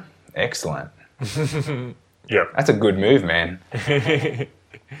dinner, excellent. Yeah. That's a good move, man.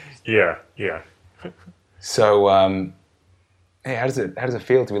 Yeah. So, how does it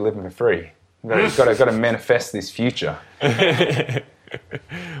feel to be living for free? You've got to manifest this future.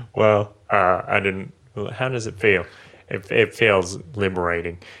 Well, I didn't. How does it feel? It feels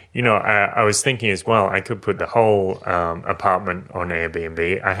liberating. I was thinking as well, I could put the whole apartment on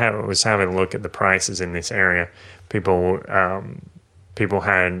Airbnb. I was having a look at the prices in this area. People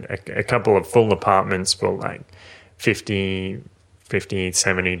had a couple of full apartments for like $50,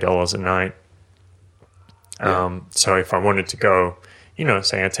 $70 a night. So if I wanted to go,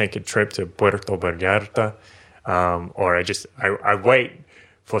 say I take a trip to Puerto Vallarta, or I wait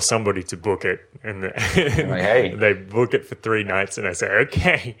for somebody to book it, and hey. They book it for 3 nights, and I say,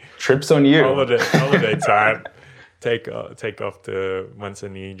 okay, Trip's on you. holiday time. Take off to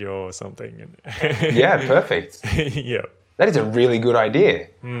Manzanillo or something. Yeah, perfect. Yeah. That is a really good idea.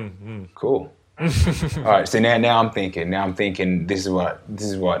 Mm-hmm. Cool. All right, so now I'm thinking this is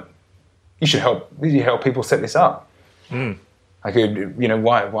what you should help people set this up. I could,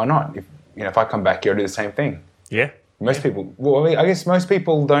 why not? If I come back here, I'll do the same thing. Yeah. Most people, I guess most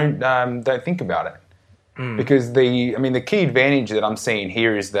people don't think about it, because the key advantage that I'm seeing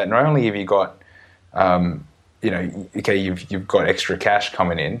here is that not only have you got, you've got extra cash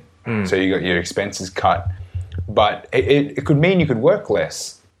coming in, so you got your expenses cut, but it could mean you could work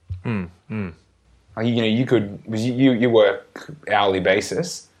less. Like, you work hourly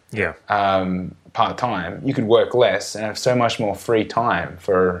basis, Yeah. part-time, you could work less and have so much more free time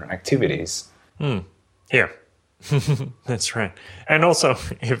for activities. Yeah. That's right. And also,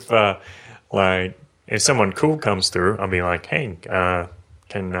 if someone cool comes through, I'll be like, hey,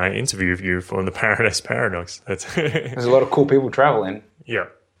 can I interview you for the Paradise Paradox? There's a lot of cool people traveling. Yeah.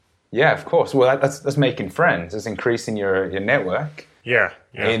 Yeah, of course. Well, that's making friends. It's increasing your network. Yeah.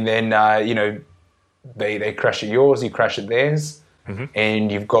 And then, they crash at yours, you crash at theirs.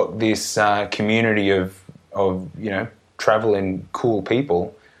 And you've got this community of traveling cool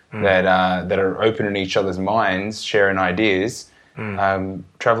people that are opening each other's minds, sharing ideas,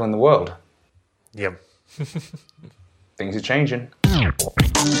 traveling the world. Yep. Things are changing.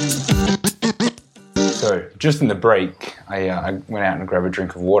 So just in the break, I went out and grabbed a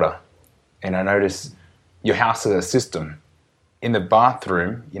drink of water, and I noticed your house has a system. In the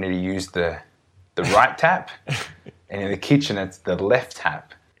bathroom, you need to use the right tap, and in the kitchen, it's the left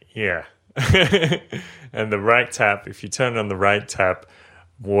tap. Yeah. And the right tap, if you turn on the right tap,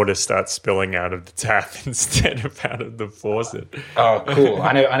 water starts spilling out of the tap instead of out of the faucet. Oh, cool.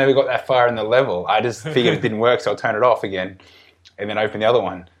 I never got that far in the level. I just figured it didn't work, so I'll turn it off again and then open the other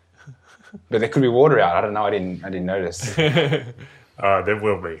one. But there could be water out. I don't know. I didn't notice. There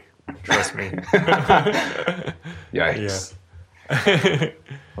will be. Trust me. Yikes. Yeah.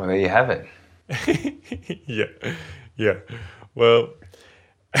 Well, there you have it. Yeah. Well,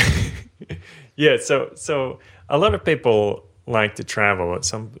 yeah. So a lot of people like to travel.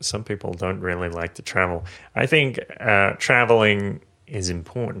 Some people don't really like to travel. I think traveling is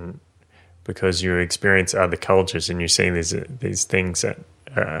important because you experience other cultures and you see these things that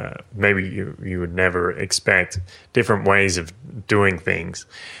maybe you would never expect, different ways of doing things.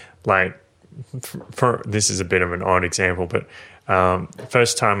 Like, this is a bit of an odd example, but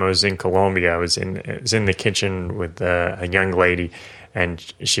first time I was in Colombia, I was in the kitchen with a young lady, and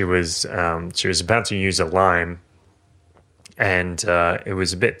she was about to use a lime, and it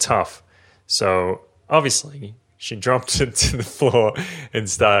was a bit tough. So obviously she dropped it to the floor and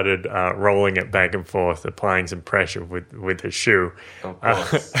started rolling it back and forth, applying some pressure with her shoe. Of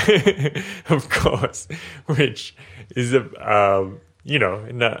course. Of course, which is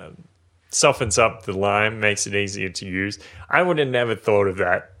softens up the lime, makes it easier to use. I would have never thought of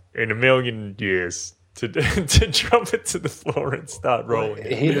that in a million years, to drop it to the floor and start rolling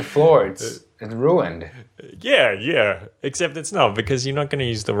it. Hit the floor, it's ruined. Yeah. Except it's not, because you're not going to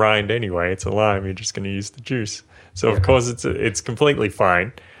use the rind anyway. It's a lime. You're just going to use the juice. So of course it's completely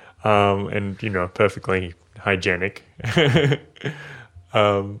fine, and perfectly hygienic.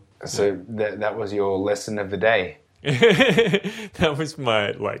 So that was your lesson of the day. That was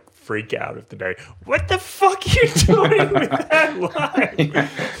my freak out of the day. What the fuck are you doing with that lime?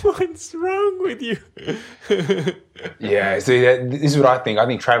 What's wrong with you? Yeah, so this is what I think. I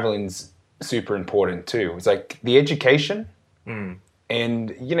think traveling's super important too. It's like the education,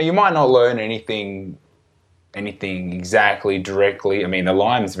 and you might not learn anything exactly directly. I mean, the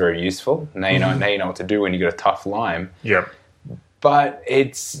lime's very useful. Now you know what to do when you get a tough lime. Yep. But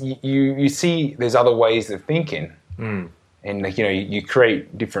it's you see there's other ways of thinking. And you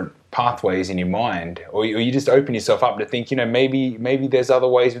create different pathways in your mind, or you just open yourself up to think, maybe there's other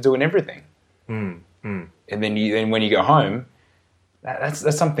ways of doing everything. And then when you go home,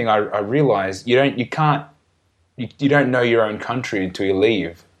 that's something I realize you don't know your own country until you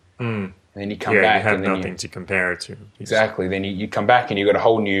leave. And then you come back, you have and then nothing to compare it to. Exactly. Then you come back and you've got a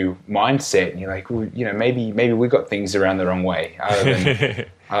whole new mindset, and you're like, well, maybe we got things around the wrong way.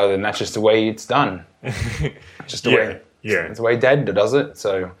 Other than that's just the way it's done. Just the way. Yeah. It's the way Dad does it,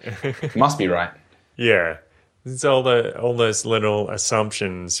 so it must be right. Yeah. It's all those little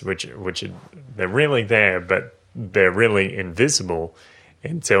assumptions which they're really there, but they're really invisible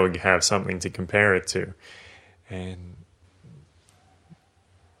until you have something to compare it to. And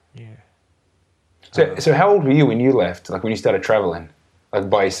yeah. So how old were you when you left? Like when you started traveling, like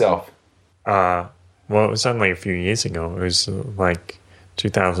by yourself? Well, it was only a few years ago. It was like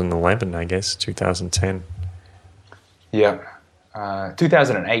 2011, I guess, 2010. Yeah.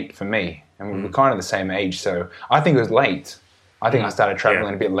 2008 for me. And we're kind of the same age, so I think it was late. I think I started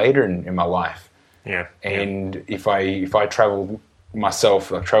traveling a bit later in my life. Yeah. And if I traveled by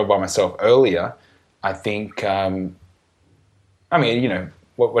myself earlier, I think,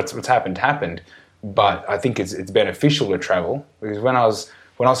 what's happened. But I think it's beneficial to travel, because when I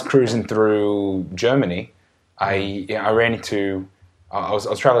was cruising through Germany, I ran into I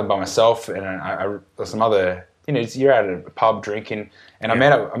was traveling by myself, and I some other you're at a pub drinking, and I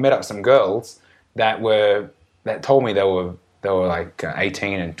met up with some girls that told me they were like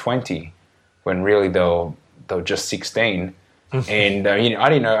 18 and 20 when really they were just 16, And I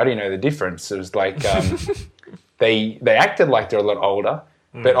didn't know the difference. It was like they acted like they're a lot older,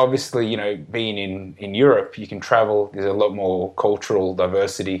 but obviously, being in Europe, you can travel. There's a lot more cultural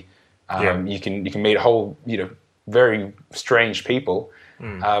diversity. You can meet a whole very strange people,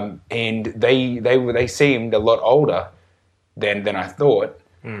 and they seemed a lot older than I thought,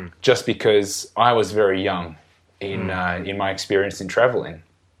 just because I was very young in my experience in traveling.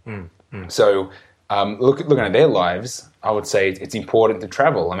 So looking at their lives, I would say it's important to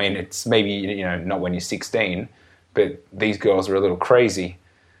travel. I mean, it's maybe not when you're 16, but these girls are a little crazy.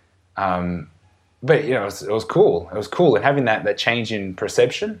 But it was cool. It was cool, and having that change in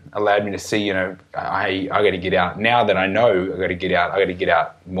perception allowed me to see, I got to get out. Now that I know I got to get out, I got to get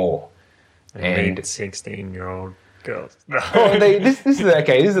out more. And 16-year-old girls. Well, this is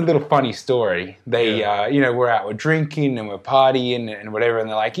okay. This is a little funny story. They, we're out, we're drinking and we're partying and whatever, and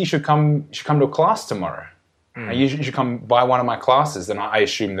they're like, "You should come to a class tomorrow. You should come by one of my classes." And I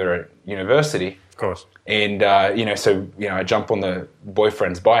assume they're at university. Of course. And, I jump on the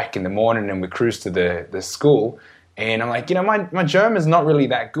boyfriend's bike in the morning and we cruise to the school. And I'm like, my German's not really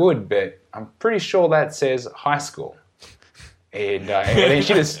that good, but I'm pretty sure that says high school. And then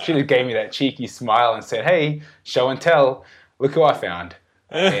she just gave me that cheeky smile and said, "Hey, show and tell, look who I found."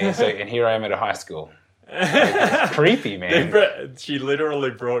 And here I am at a high school. It's creepy, man. She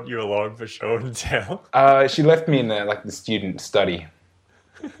literally brought you along for show and tell. She left me in the student study.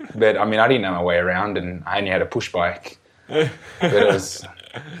 But I mean, I didn't know my way around, and I only had a push bike. But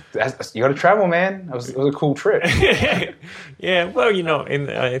you got to travel, man. It was a cool trip. Yeah, well,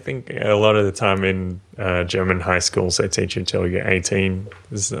 I think a lot of the time in German high schools, they teach you until you're 18.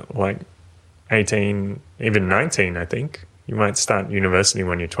 It's like 18, even 19, I think. You might start university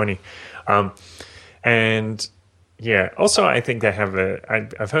when you're 20. And yeah, also I think they have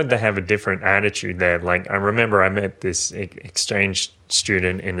I've heard they have a different attitude there. Like I remember I met this exchange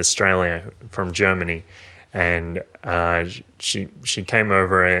student in Australia from Germany, and she came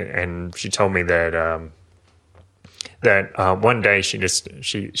over and she told me that one day she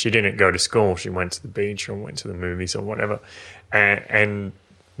didn't go to school. She went to the beach or went to the movies or whatever, and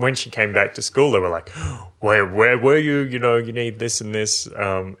when she came back to school, they were like, where were you? You need this and this,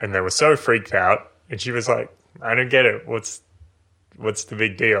 and they were so freaked out. And she was like, "I don't get it. What's the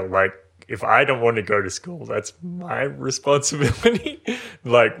big deal? Like, if I don't want to go to school, that's my responsibility.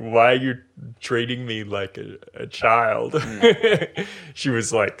 Like, why are you treating me like a child?" She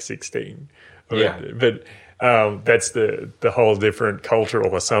was like 16. Yeah. But that's the whole different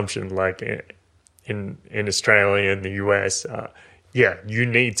cultural assumption. Like in Australia and the US, you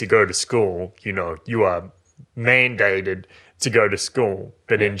need to go to school. You are mandated to go to school.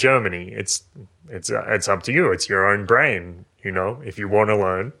 But in Germany, it's up to you. It's your own brain. If you want to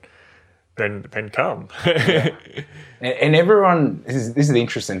learn, then come. And everyone, this is the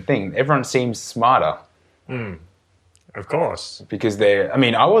interesting thing. Everyone seems smarter. Of course, because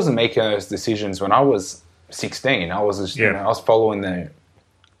I wasn't making those decisions when I was 16. I was just, I was following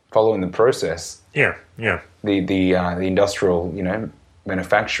the process. Yeah. The industrial,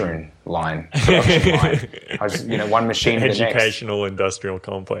 manufacturing line, production line. I was, one machine to the next. Educational industrial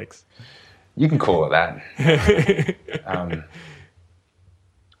complex. You can call it that.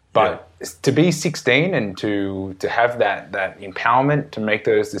 But to be 16 and to have that empowerment to make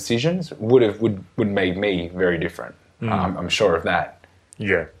those decisions would make me very different. I'm sure of that.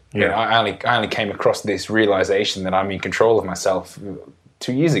 Yeah. I only came across this realization that I'm in control of myself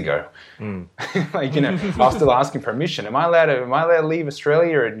 2 years ago. I was still asking permission. Am I allowed to leave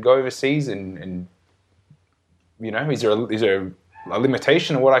Australia and go overseas? And is there a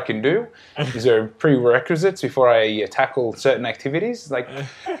limitation of what I can do? Is there prerequisites before I tackle certain activities? Like,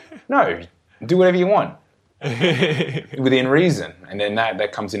 no, do whatever you want within reason. And then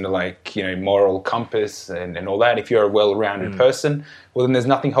that comes into moral compass and all that. If you're a well-rounded person, well, then there's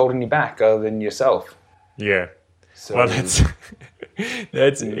nothing holding you back other than yourself. Yeah. So, well, that's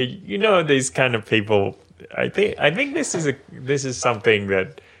these kind of people. I think this is something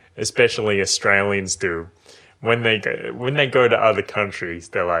that especially Australians do. When they go to other countries,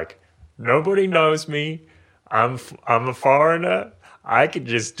 they're like, nobody knows me. I'm a foreigner. I can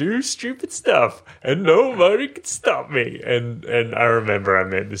just do stupid stuff, and nobody can stop me. And I remember I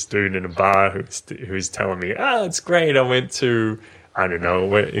met this dude in a bar who's telling me, "Oh, it's great. I went to I don't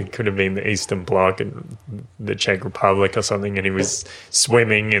know, it could have been the Eastern Bloc and the Czech Republic or something, and he was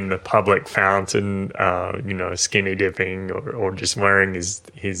swimming in the public fountain, skinny dipping or just wearing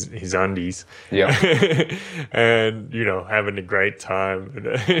his undies. Yeah. And, having a great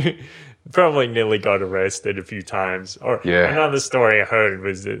time. Probably nearly got arrested a few times. Or another story I heard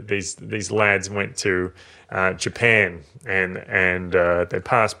was that these lads went to Japan and they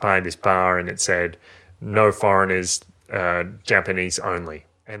passed by this bar and it said, "No foreigners, Japanese only."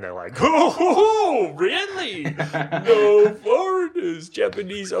 And they're like, "Oh, really? No foreigners,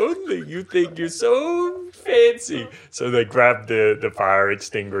 Japanese only. You think you're so fancy." So they grabbed the fire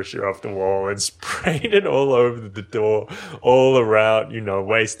extinguisher off the wall and sprayed it all over the door, all around,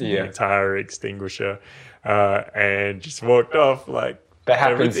 wasting the entire extinguisher, and just walked off like, that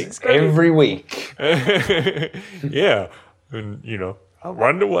happens every week. Yeah. And, I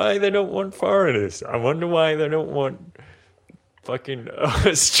wonder why they don't want foreigners. I wonder why they don't want fucking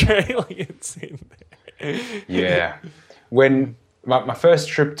Australians in there. Yeah. When my first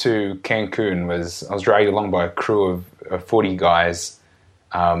trip to Cancun I was dragged along by a crew of 40 guys,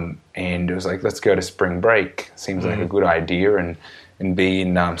 and it was like, let's go to spring break. Seems like a good idea, and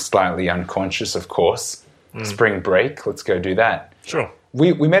being slightly unconscious, of course. Spring break, let's go do that. Sure.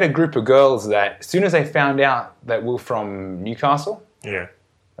 We met a group of girls that as soon as they found out that we're from Newcastle,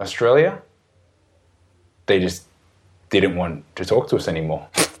 Australia, they just didn't want to talk to us anymore.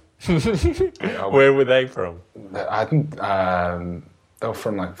 Where were they from? I think they were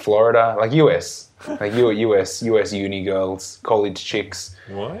from like Florida, like US, like US uni girls, college chicks.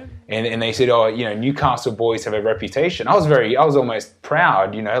 What? And they said, "Oh, Newcastle boys have a reputation." I was almost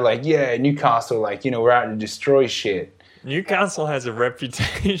proud, like, yeah, Newcastle, like, we're out to destroy shit. Newcastle has a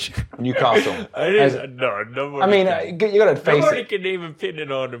reputation. Newcastle. No. I mean, you got to face nobody it. can even pin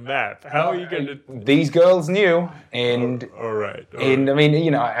it on a map. How are you going to? These girls knew, and all right. And I mean,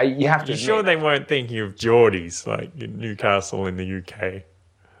 you have to. You sure they weren't thinking of Geordies like in Newcastle in the UK?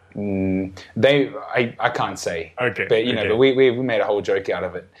 I can't say. Okay. But but we made a whole joke out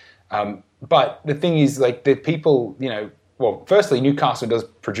of it. But the thing is, like, the people, well, firstly, Newcastle does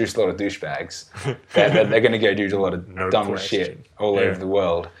produce a lot of douchebags that they're going to go do a lot of dumb shit all over the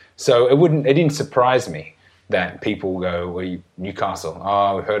world. So it didn't surprise me that people go, "Well, Newcastle,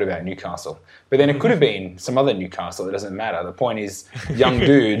 oh, we've heard about Newcastle." But then it could have been some other Newcastle. It doesn't matter. The point is, young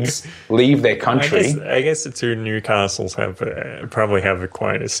dudes leave their country. I guess the two Newcastles probably have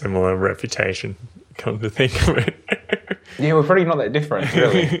quite a similar reputation, come to think of it. Yeah, we're probably not that different,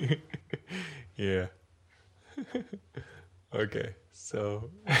 really. Yeah. Okay, so...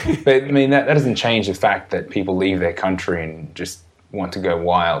 But, I mean, that doesn't change the fact that people leave their country and just want to go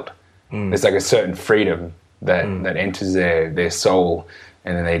wild. There's like a certain freedom that enters their soul,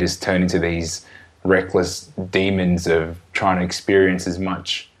 and then they just turn into these reckless demons of trying to experience as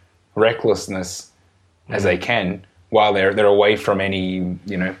much recklessness as they can while they're away from any,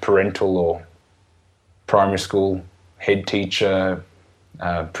 parental or primary school head teacher,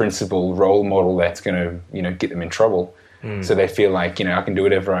 principal, role model that's going to, get them in trouble. So they feel like, I can do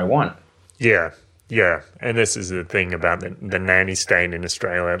whatever I want. Yeah. And this is the thing about the nanny state in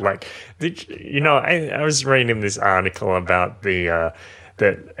Australia. Like, I was reading this article about the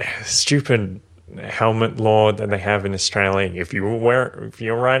stupid helmet law that they have in Australia. If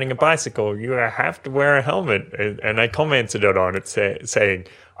you're riding a bicycle, you have to wear a helmet. And I commented on it saying,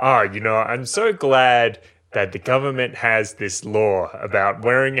 I'm so glad that the government has this law about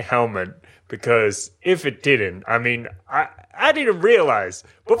wearing a helmet, because if it didn't, I mean, I didn't realize,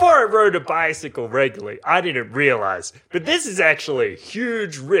 before I rode a bicycle regularly, I didn't realize, but this is actually a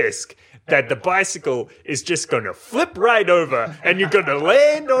huge risk that the bicycle is just going to flip right over and you're going to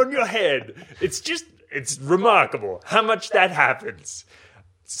land on your head. It's remarkable how much that happens.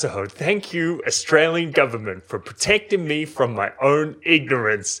 So thank you, Australian government, for protecting me from my own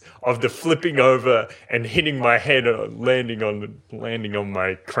ignorance of the flipping over and hitting my head or landing on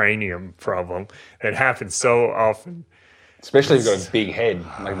my cranium problem that happens so often. Especially if you've got a big head.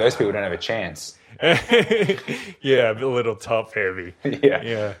 Like, those people don't have a chance. Yeah, a little top heavy.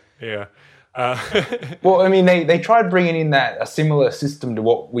 Yeah. Well, I mean, they tried bringing in a similar system to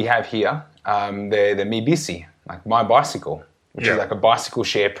what we have here. The Mi Bici, like My Bicycle, which is like a bicycle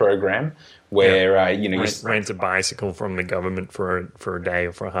share program where you rent a bicycle from the government for a day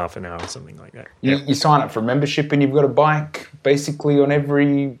or for half an hour or something like that. You sign up for a membership and you've got a bike basically on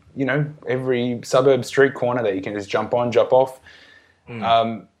every suburb street corner that you can just jump on, jump off.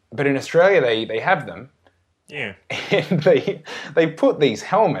 But in Australia, they have them. Yeah. And they put these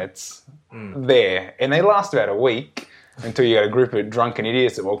helmets there, and they last about a week until you got a group of drunken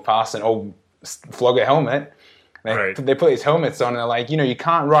idiots that walk past and all flog a helmet. Right. They put these helmets on and they're like, you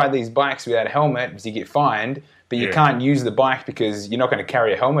can't ride these bikes without a helmet because you get fined, but you can't use the bike because you're not going to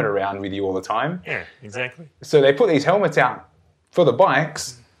carry a helmet around with you all the time. Yeah, exactly. So they put these helmets out for the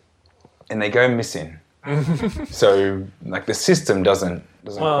bikes and they go missing. So like the system doesn't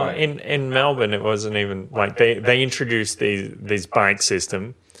Well, quite... in Melbourne, it wasn't even like they introduced these bike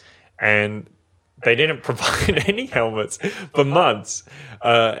system, and they didn't provide any helmets for months,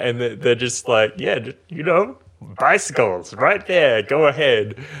 and they're just like, bicycles right there, go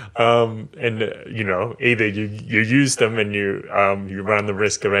ahead, and either you use them and you run the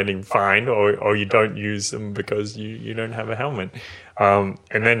risk of getting fined, or you don't use them because you don't have a helmet, and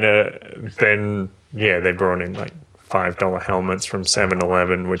then they brought in like $5 helmets from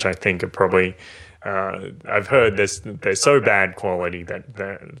 7-Eleven, which I think are probably, I've heard they're so bad quality that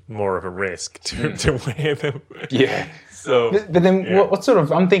they're more of a risk to wear them. Yeah. So, but then what sort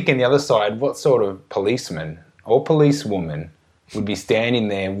of, I'm thinking the other side, what sort of policeman or policewoman would be standing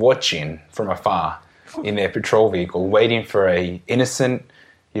there watching from afar in their patrol vehicle, waiting for a innocent,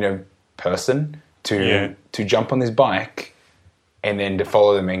 person to jump on this bike and then to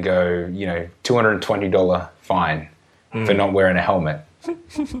follow them and go, $220 fine for not wearing a helmet.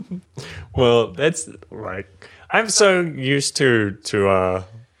 Well, that's like, I'm so used to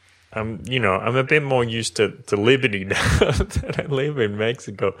I'm a bit more used to liberty now that I live in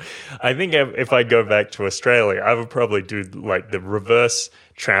Mexico. I think if I go back to Australia, I would probably do like the reverse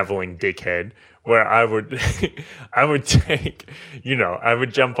traveling dickhead, where I would take, I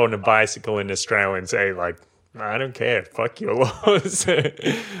would jump on a bicycle in Australia and say like, I don't care. Fuck your laws.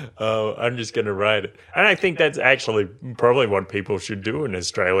 I'm just going to ride it. And I think that's actually probably what people should do in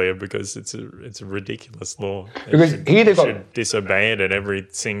Australia, because it's a ridiculous law. Because here they've should disobey it at every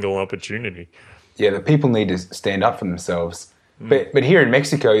single opportunity. Yeah, the people need to stand up for themselves. But here in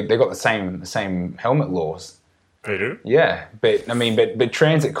Mexico, they've got the same helmet laws. They do? Yeah, but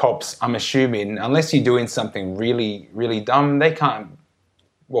transit cops, I'm assuming, unless you're doing something really, really dumb, they can't.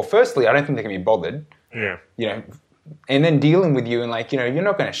 Well, firstly, I don't think they can be bothered. Yeah. And then dealing with you and like, you're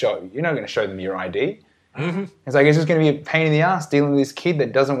not going to show them your ID. Mm-hmm. It's like, it's just going to be a pain in the ass dealing with this kid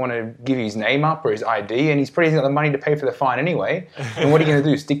that doesn't want to give you his name up or his ID, and he's probably got the money to pay for the fine anyway. And what are you going to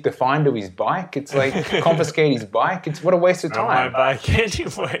do? Stick the fine to his bike? It's like confiscate his bike. It's what a waste of time. My bike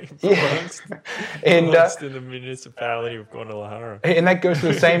anyway. Yeah. And in the municipality of Guadalajara. And that goes for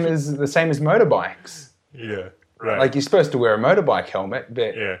the same as motorbikes. Yeah. Right. Like, you're supposed to wear a motorbike helmet,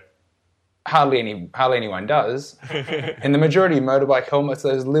 but hardly anyone does. And the majority of motorbike helmets,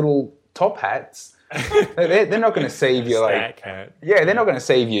 those little top hats, they're not going to save you hat. Yeah, they're not going to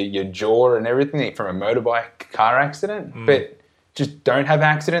save your jaw and everything from a motorbike car accident. But just don't have an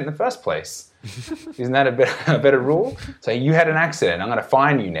accident in the first place. Isn't that a better rule? So you had an accident, I'm going to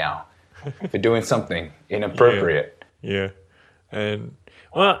fine you now for doing something inappropriate. Yeah. And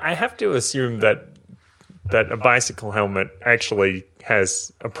well, I have to assume that a bicycle helmet actually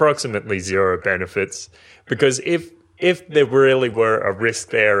has approximately zero benefits, because if there really were a risk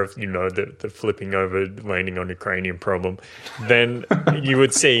there of, the flipping over, landing on a cranium problem, then you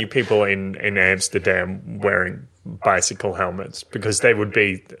would see people in Amsterdam wearing bicycle helmets, because they would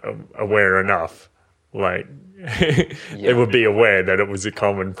be aware enough, like they would be aware that it was a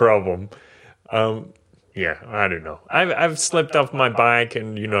common problem. Yeah, I don't know. I've slipped off my bike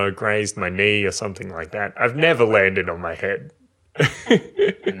and, grazed my knee or something like that. I've never landed on my head.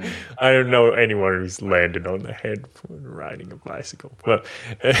 I don't know anyone who's landed on the head when riding a bicycle. But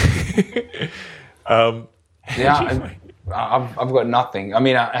yeah, I've got nothing. I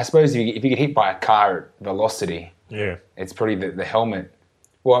mean, I suppose if you get hit by a car at velocity, it's probably the helmet.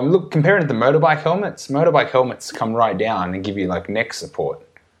 Well, look, comparing it to motorbike helmets come right down and give you like neck support.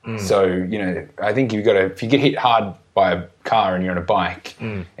 So, I think if you get hit hard by a car and you're on a bike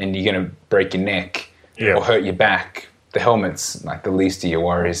and you're going to break your neck or hurt your back, the helmet's like the least of your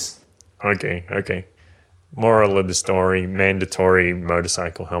worries. Okay. Moral of the story, mandatory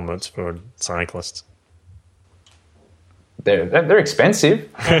motorcycle helmets for cyclists. They're expensive.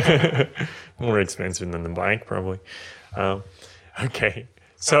 More expensive than the bike, probably. Okay.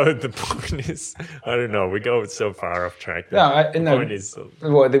 So the point is, I don't know. We go so far off track. The point is,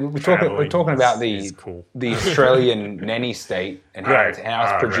 we're talking about cool. the Australian nanny state and how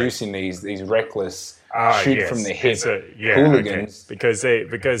it's producing these reckless shoot from the hip hooligans because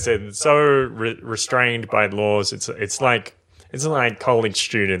they're so restrained by laws. It's like college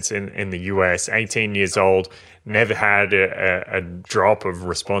students in the US, 18 years old, never had a drop of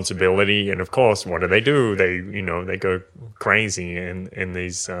responsibility, and of course, what do? They go crazy in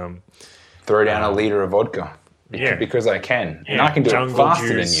these throw down a liter of vodka because I can, and I can do it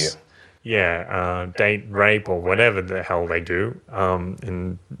faster than you. date rape or whatever the hell they do,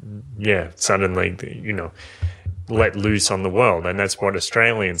 and suddenly let loose on the world, and that's what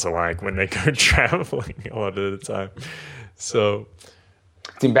Australians are like when they go traveling a lot of the time. So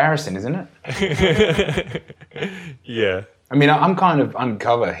it's embarrassing, isn't it? Yeah. I mean, I'm kind of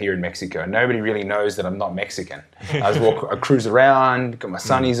undercover here in Mexico. Nobody really knows that I'm not Mexican. I cruise around, got my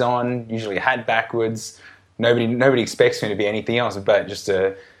sunnies on, usually a hat backwards. Nobody expects me to be anything else but just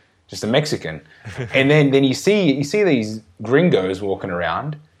a Mexican. And then you see these gringos walking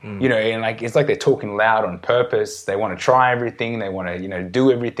around, and like it's like they're talking loud on purpose. They want to try everything. They want to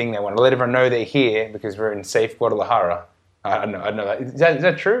do everything. They want to let everyone know they're here because we're in safe Guadalajara. I don't know. Is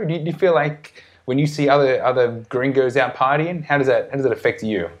that true? Do you feel like when you see other gringos out partying, how does that affect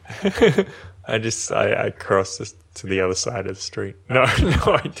you? I cross this to the other side of the street. No,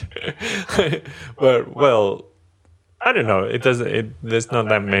 I do. But well, I don't know. It doesn't. There's not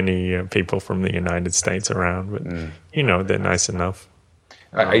that many people from the United States around, but they're nice enough.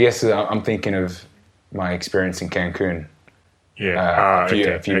 I guess I'm thinking of my experience in Cancun. Yeah,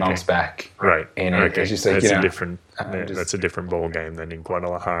 a few months back. Right, and it's just like that's a different ball game than in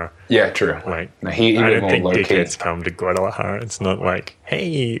Guadalajara. Yeah, true. Like, no, I don't think dickheads come to Guadalajara. It's not like,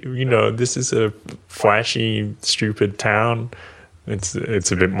 hey, this is a flashy, stupid town. It's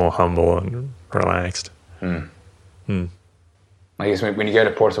a bit more humble and relaxed. I guess when you go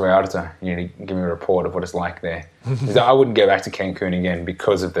to Puerto Vallarta, you need to give me a report of what it's like there. I wouldn't go back to Cancun again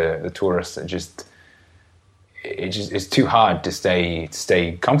because of the tourists. It's too hard to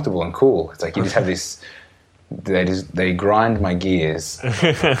stay comfortable and cool. It's like you just have this. They grind my gears.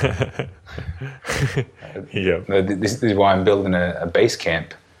 Yeah. This is why I'm building a base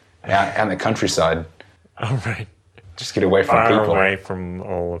camp out in the countryside. All right. Just get away from Far people. away from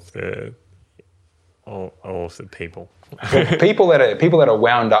all of the people. people that are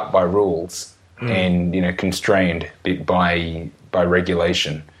wound up by rules and constrained by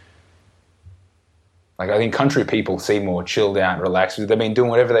regulation. Like, I think country people seem more chilled out, relaxed. They've been doing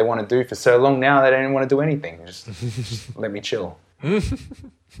whatever they want to do for so long now, they don't want to do anything. Just let me chill.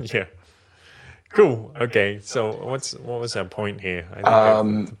 Yeah. Cool. Okay. So what was our point here? I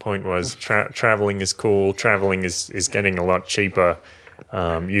think the point was traveling is cool. Traveling is getting a lot cheaper.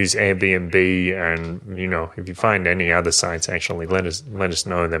 Use AirBNB, and if you find any other sites, actually let us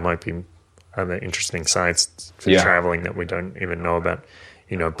know. There might be other interesting sites for traveling that we don't even know about.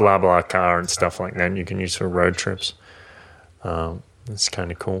 BlaBlaCar and stuff like that you can use for road trips. It's kind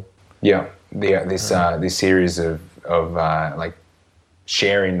of cool. Yeah. This series of like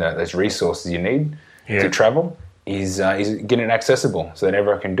sharing those resources you need to travel is getting it accessible so that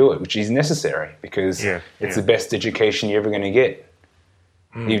everyone can do it, which is necessary because it's the best education you're ever going to get.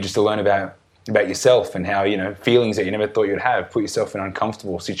 You just to learn about yourself and how feelings that you never thought you'd have, put yourself in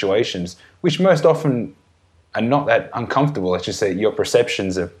uncomfortable situations, which most often are not that uncomfortable. It's just that your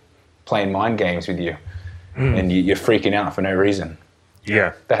perceptions are playing mind games with you, and you're freaking out for no reason.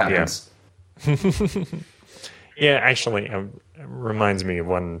 Yeah, that happens. Yeah, actually, it reminds me of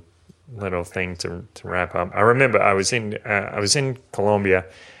one little thing to wrap up. I remember I was in Colombia.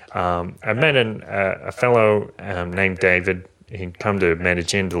 I met a fellow named David. He'd come to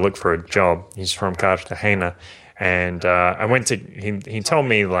Medellin to look for a job. He's from Cartagena. And I went to, he told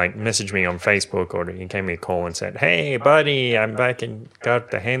me, messaged me on Facebook, or he gave me a call and said, hey, buddy, I'm back in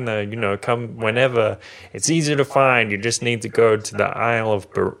Cartagena, come whenever. It's easy to find. You just need to go to the Isle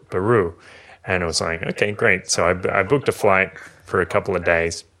of Peru. And I was like, okay, great. So I booked a flight for a couple of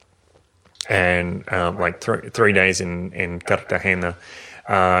days, and 3 days in Cartagena.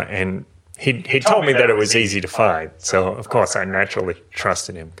 And he told me that it was easy to find. So, of course, I naturally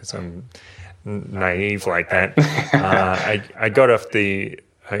trusted him because I'm naive like that. I got off the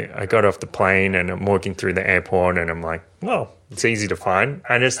plane and I'm walking through the airport and I'm like, well, it's easy to find.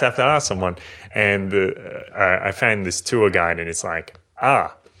 I just have to ask someone. And I found this tour guide, and it's like,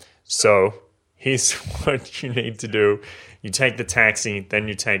 so here's what you need to do. You take the taxi, then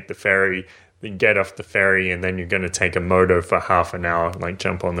you take the ferry, then get off the ferry, and then you're going to take a moto for half an hour,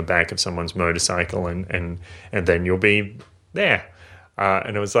 jump on the back of someone's motorcycle, and then you'll be there.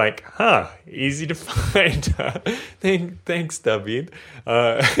 And it was like, easy to find. Thanks, David.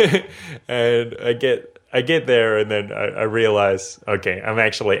 And I get there, and then I realize, okay, I'm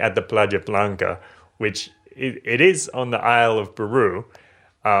actually at the Playa Blanca, which it is on the Isle of Peru,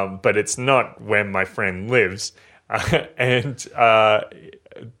 but it's not where my friend lives. And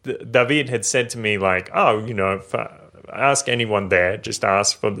David had said to me, if I ask anyone there, just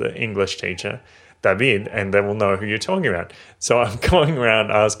ask for the English teacher, David, and they will know who you're talking about. So I'm going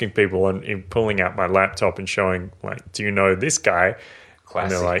around asking people and pulling out my laptop and showing, do you know this guy?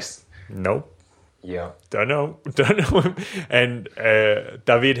 Classics. And they're like, Nope. Yeah. Don't know. And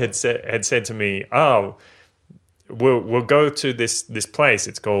David had said to me, "Oh, we'll go to this place.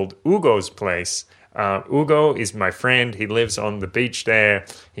 It's called Ugo's place. Ugo is my friend. He lives on the beach there.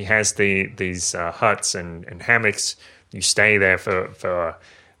 He has these huts and hammocks. You stay there for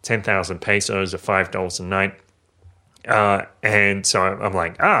 10,000 pesos or $5 a night." And so I'm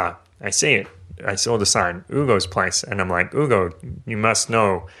like, I see it. I saw the sign, Ugo's place. And I'm like, Ugo, you must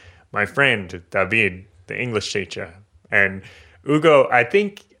know my friend, David, the English teacher. And Ugo, I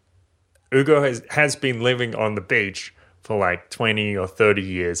think Ugo has been living on the beach for like 20 or 30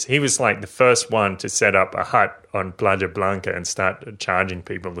 years. He was like the first one to set up a hut on Playa Blanca and start charging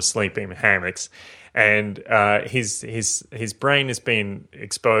people to sleep in hammocks. And his brain has been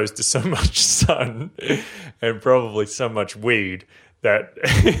exposed to so much sun and probably so much weed that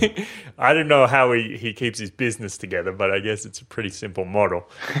I don't know how he keeps his business together, but I guess it's a pretty simple model.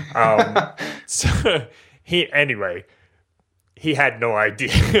 So he had no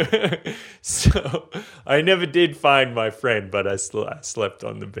idea. So I never did find my friend, but I slept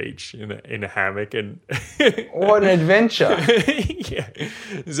on the beach in a hammock. And what an adventure. Yeah.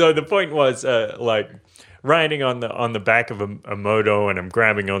 So the point was like riding on the back of a moto, and I'm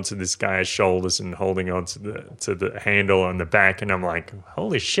grabbing onto this guy's shoulders and holding onto the handle on the back, and I'm like,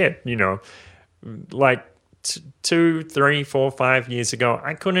 holy shit, like 2, 3, 4, 5 years ago,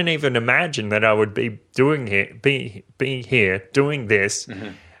 I couldn't even imagine that I would be be here doing this,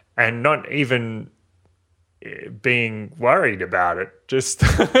 and not even being worried about it, just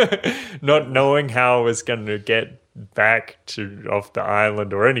not knowing how I was going to get back off the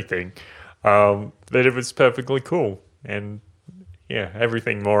island or anything. But it was perfectly cool, and yeah,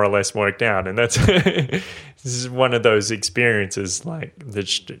 everything more or less worked out. And that's this is one of those experiences like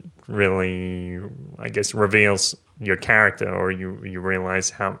that really, I guess, reveals your character, or you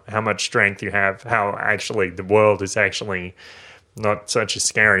realize how much strength you have, how actually the world is actually not such a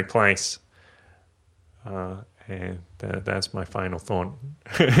scary place. And that's my final thought.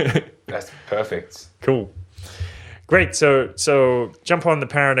 That's perfect. Cool. Great. So jump on the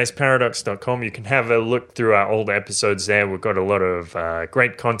paradiseparadox.com. You can have a look through our old episodes there. We've got a lot of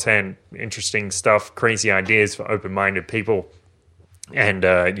great content, interesting stuff, crazy ideas for open-minded people. And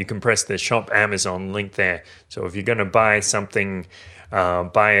you can press the Shop Amazon link there. So if you're going to buy something,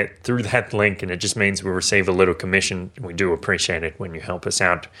 buy it through that link, and it just means we receive a little commission. We do appreciate it when you help us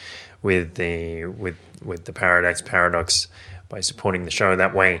out with the Paradise Paradox by supporting the show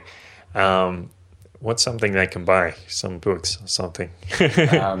that way. What's something they can buy? Some books or something?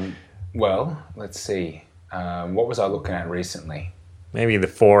 Well, let's see. What was I looking at recently? Maybe The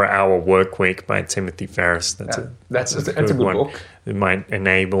 4-Hour Work Week by Timothy Ferriss. That's a good one. Book. It might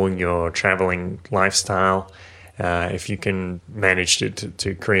enable your traveling lifestyle. If you can manage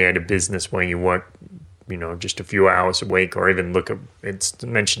to create a business where you work, just a few hours a week, or even it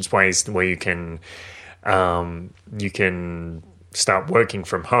mentions ways where you can start working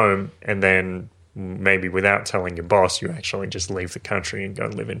from home, and then maybe without telling your boss, you actually just leave the country and go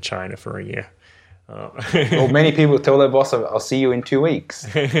live in China for a year. Well, many people tell their boss, "I'll see you in 2 weeks."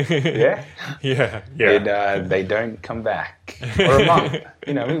 Yeah. And they don't come back, or a month.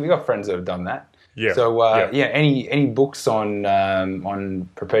 We got friends that have done that. Yeah. So any books on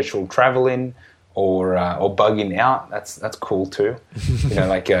perpetual traveling or bugging out? That's cool too.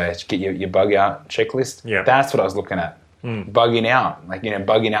 Get your bug out checklist. Yeah. That's what I was looking at. Bugging out,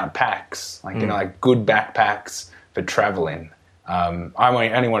 bugging out packs, like good backpacks for traveling. I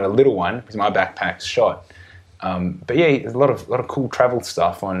only want a little one because my backpack's shot. But yeah, there's a lot of cool travel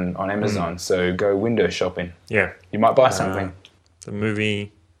stuff on Amazon. So go window shopping. Yeah, you might buy something. The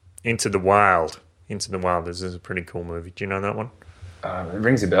movie Into the Wild. This is a pretty cool movie. Do you know that one? It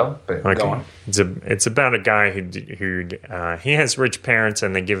rings a bell, but go on. It's about a guy who he has rich parents,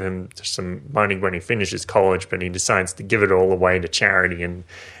 and they give him some money when he finishes college, but he decides to give it all away to charity and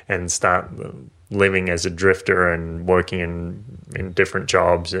start living as a drifter and working in different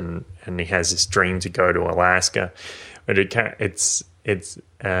jobs, and he has this dream to go to Alaska, but it's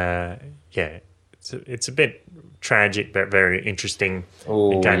a bit tragic but very interesting.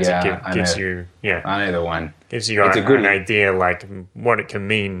 Oh, gives you I know the one. Gives you an idea like what it can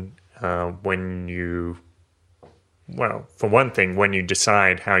mean when you, well, for one thing, when you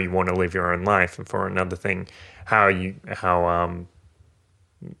decide how you want to live your own life, and for another thing, how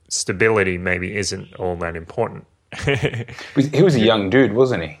stability maybe isn't all that important. He was a young dude,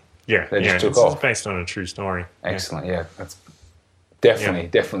 wasn't he? Yeah, it's based on a true story. Excellent, that's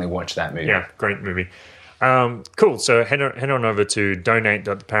definitely watch that movie. Yeah, great movie. Cool. So head on over to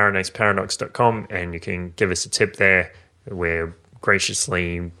donate.theparadiseparadox.com, and you can give us a tip there. We're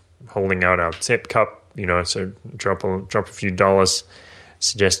graciously holding out our tip cup, so drop a few dollars,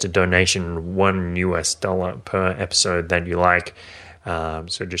 suggest a donation, $1 per episode that you like.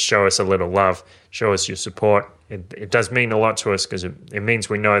 So just show us a little love, show us your support. It does mean a lot to us because it means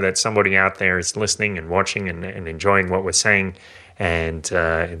we know that somebody out there is listening and watching and enjoying what we're saying, and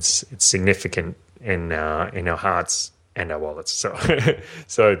it's significant in our hearts and our wallets.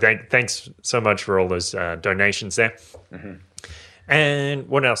 So thanks so much for all those donations there. Mm-hmm. And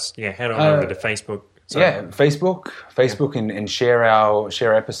what else? Yeah, head on over to Facebook. Facebook and share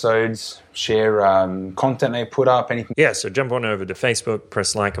our episodes, share content they put up, anything. Yeah, so jump on over to Facebook,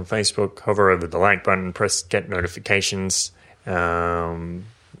 press like on Facebook, hover over the like button, press get notifications, hug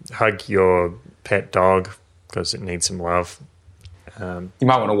your pet dog because it needs some love. You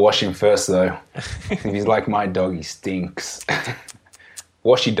might want to wash him first, though. If he's like my dog, he stinks.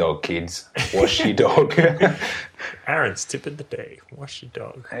 Wash your dog, kids. Wash your dog. Aaron's tip of the day. Wash your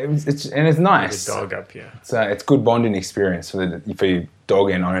dog. It's nice. The dog up, yeah. It's good bonding experience for your dog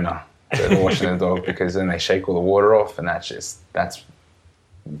and owner. Washing the dog, because then they shake all the water off, and that's you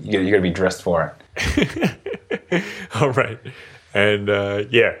got to be dressed for it. All right, and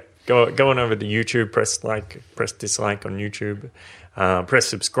go on over to YouTube. Press dislike on YouTube. Press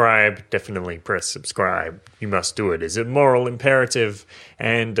subscribe. Definitely press subscribe. You must do it. It's a moral imperative.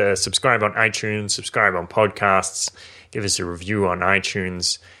 And subscribe on iTunes. Subscribe on podcasts. Give us a review on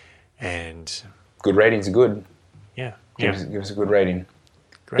iTunes. And good ratings are good. Yeah. Give us a good rating.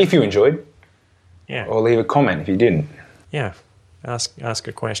 Great. If you enjoyed. Yeah. Or leave a comment if you didn't. Yeah. Ask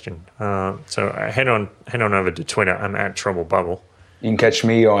a question. So head on over to Twitter. I'm at Trouble Bubble. You can catch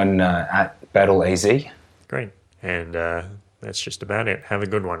me on at BattleAZ. Great. And that's just about it. Have a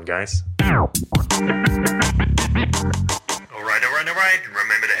good one, guys. All right.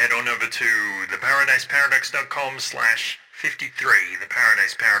 Remember to head on over to theparadiseparadox.com/53,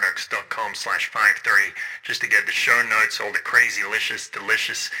 theparadiseparadox.com/53, just to get the show notes, all the crazy, delicious,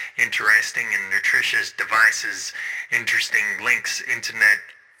 interesting, and nutritious devices, interesting links, internet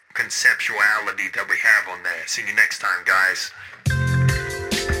conceptuality that we have on there. See you next time, guys.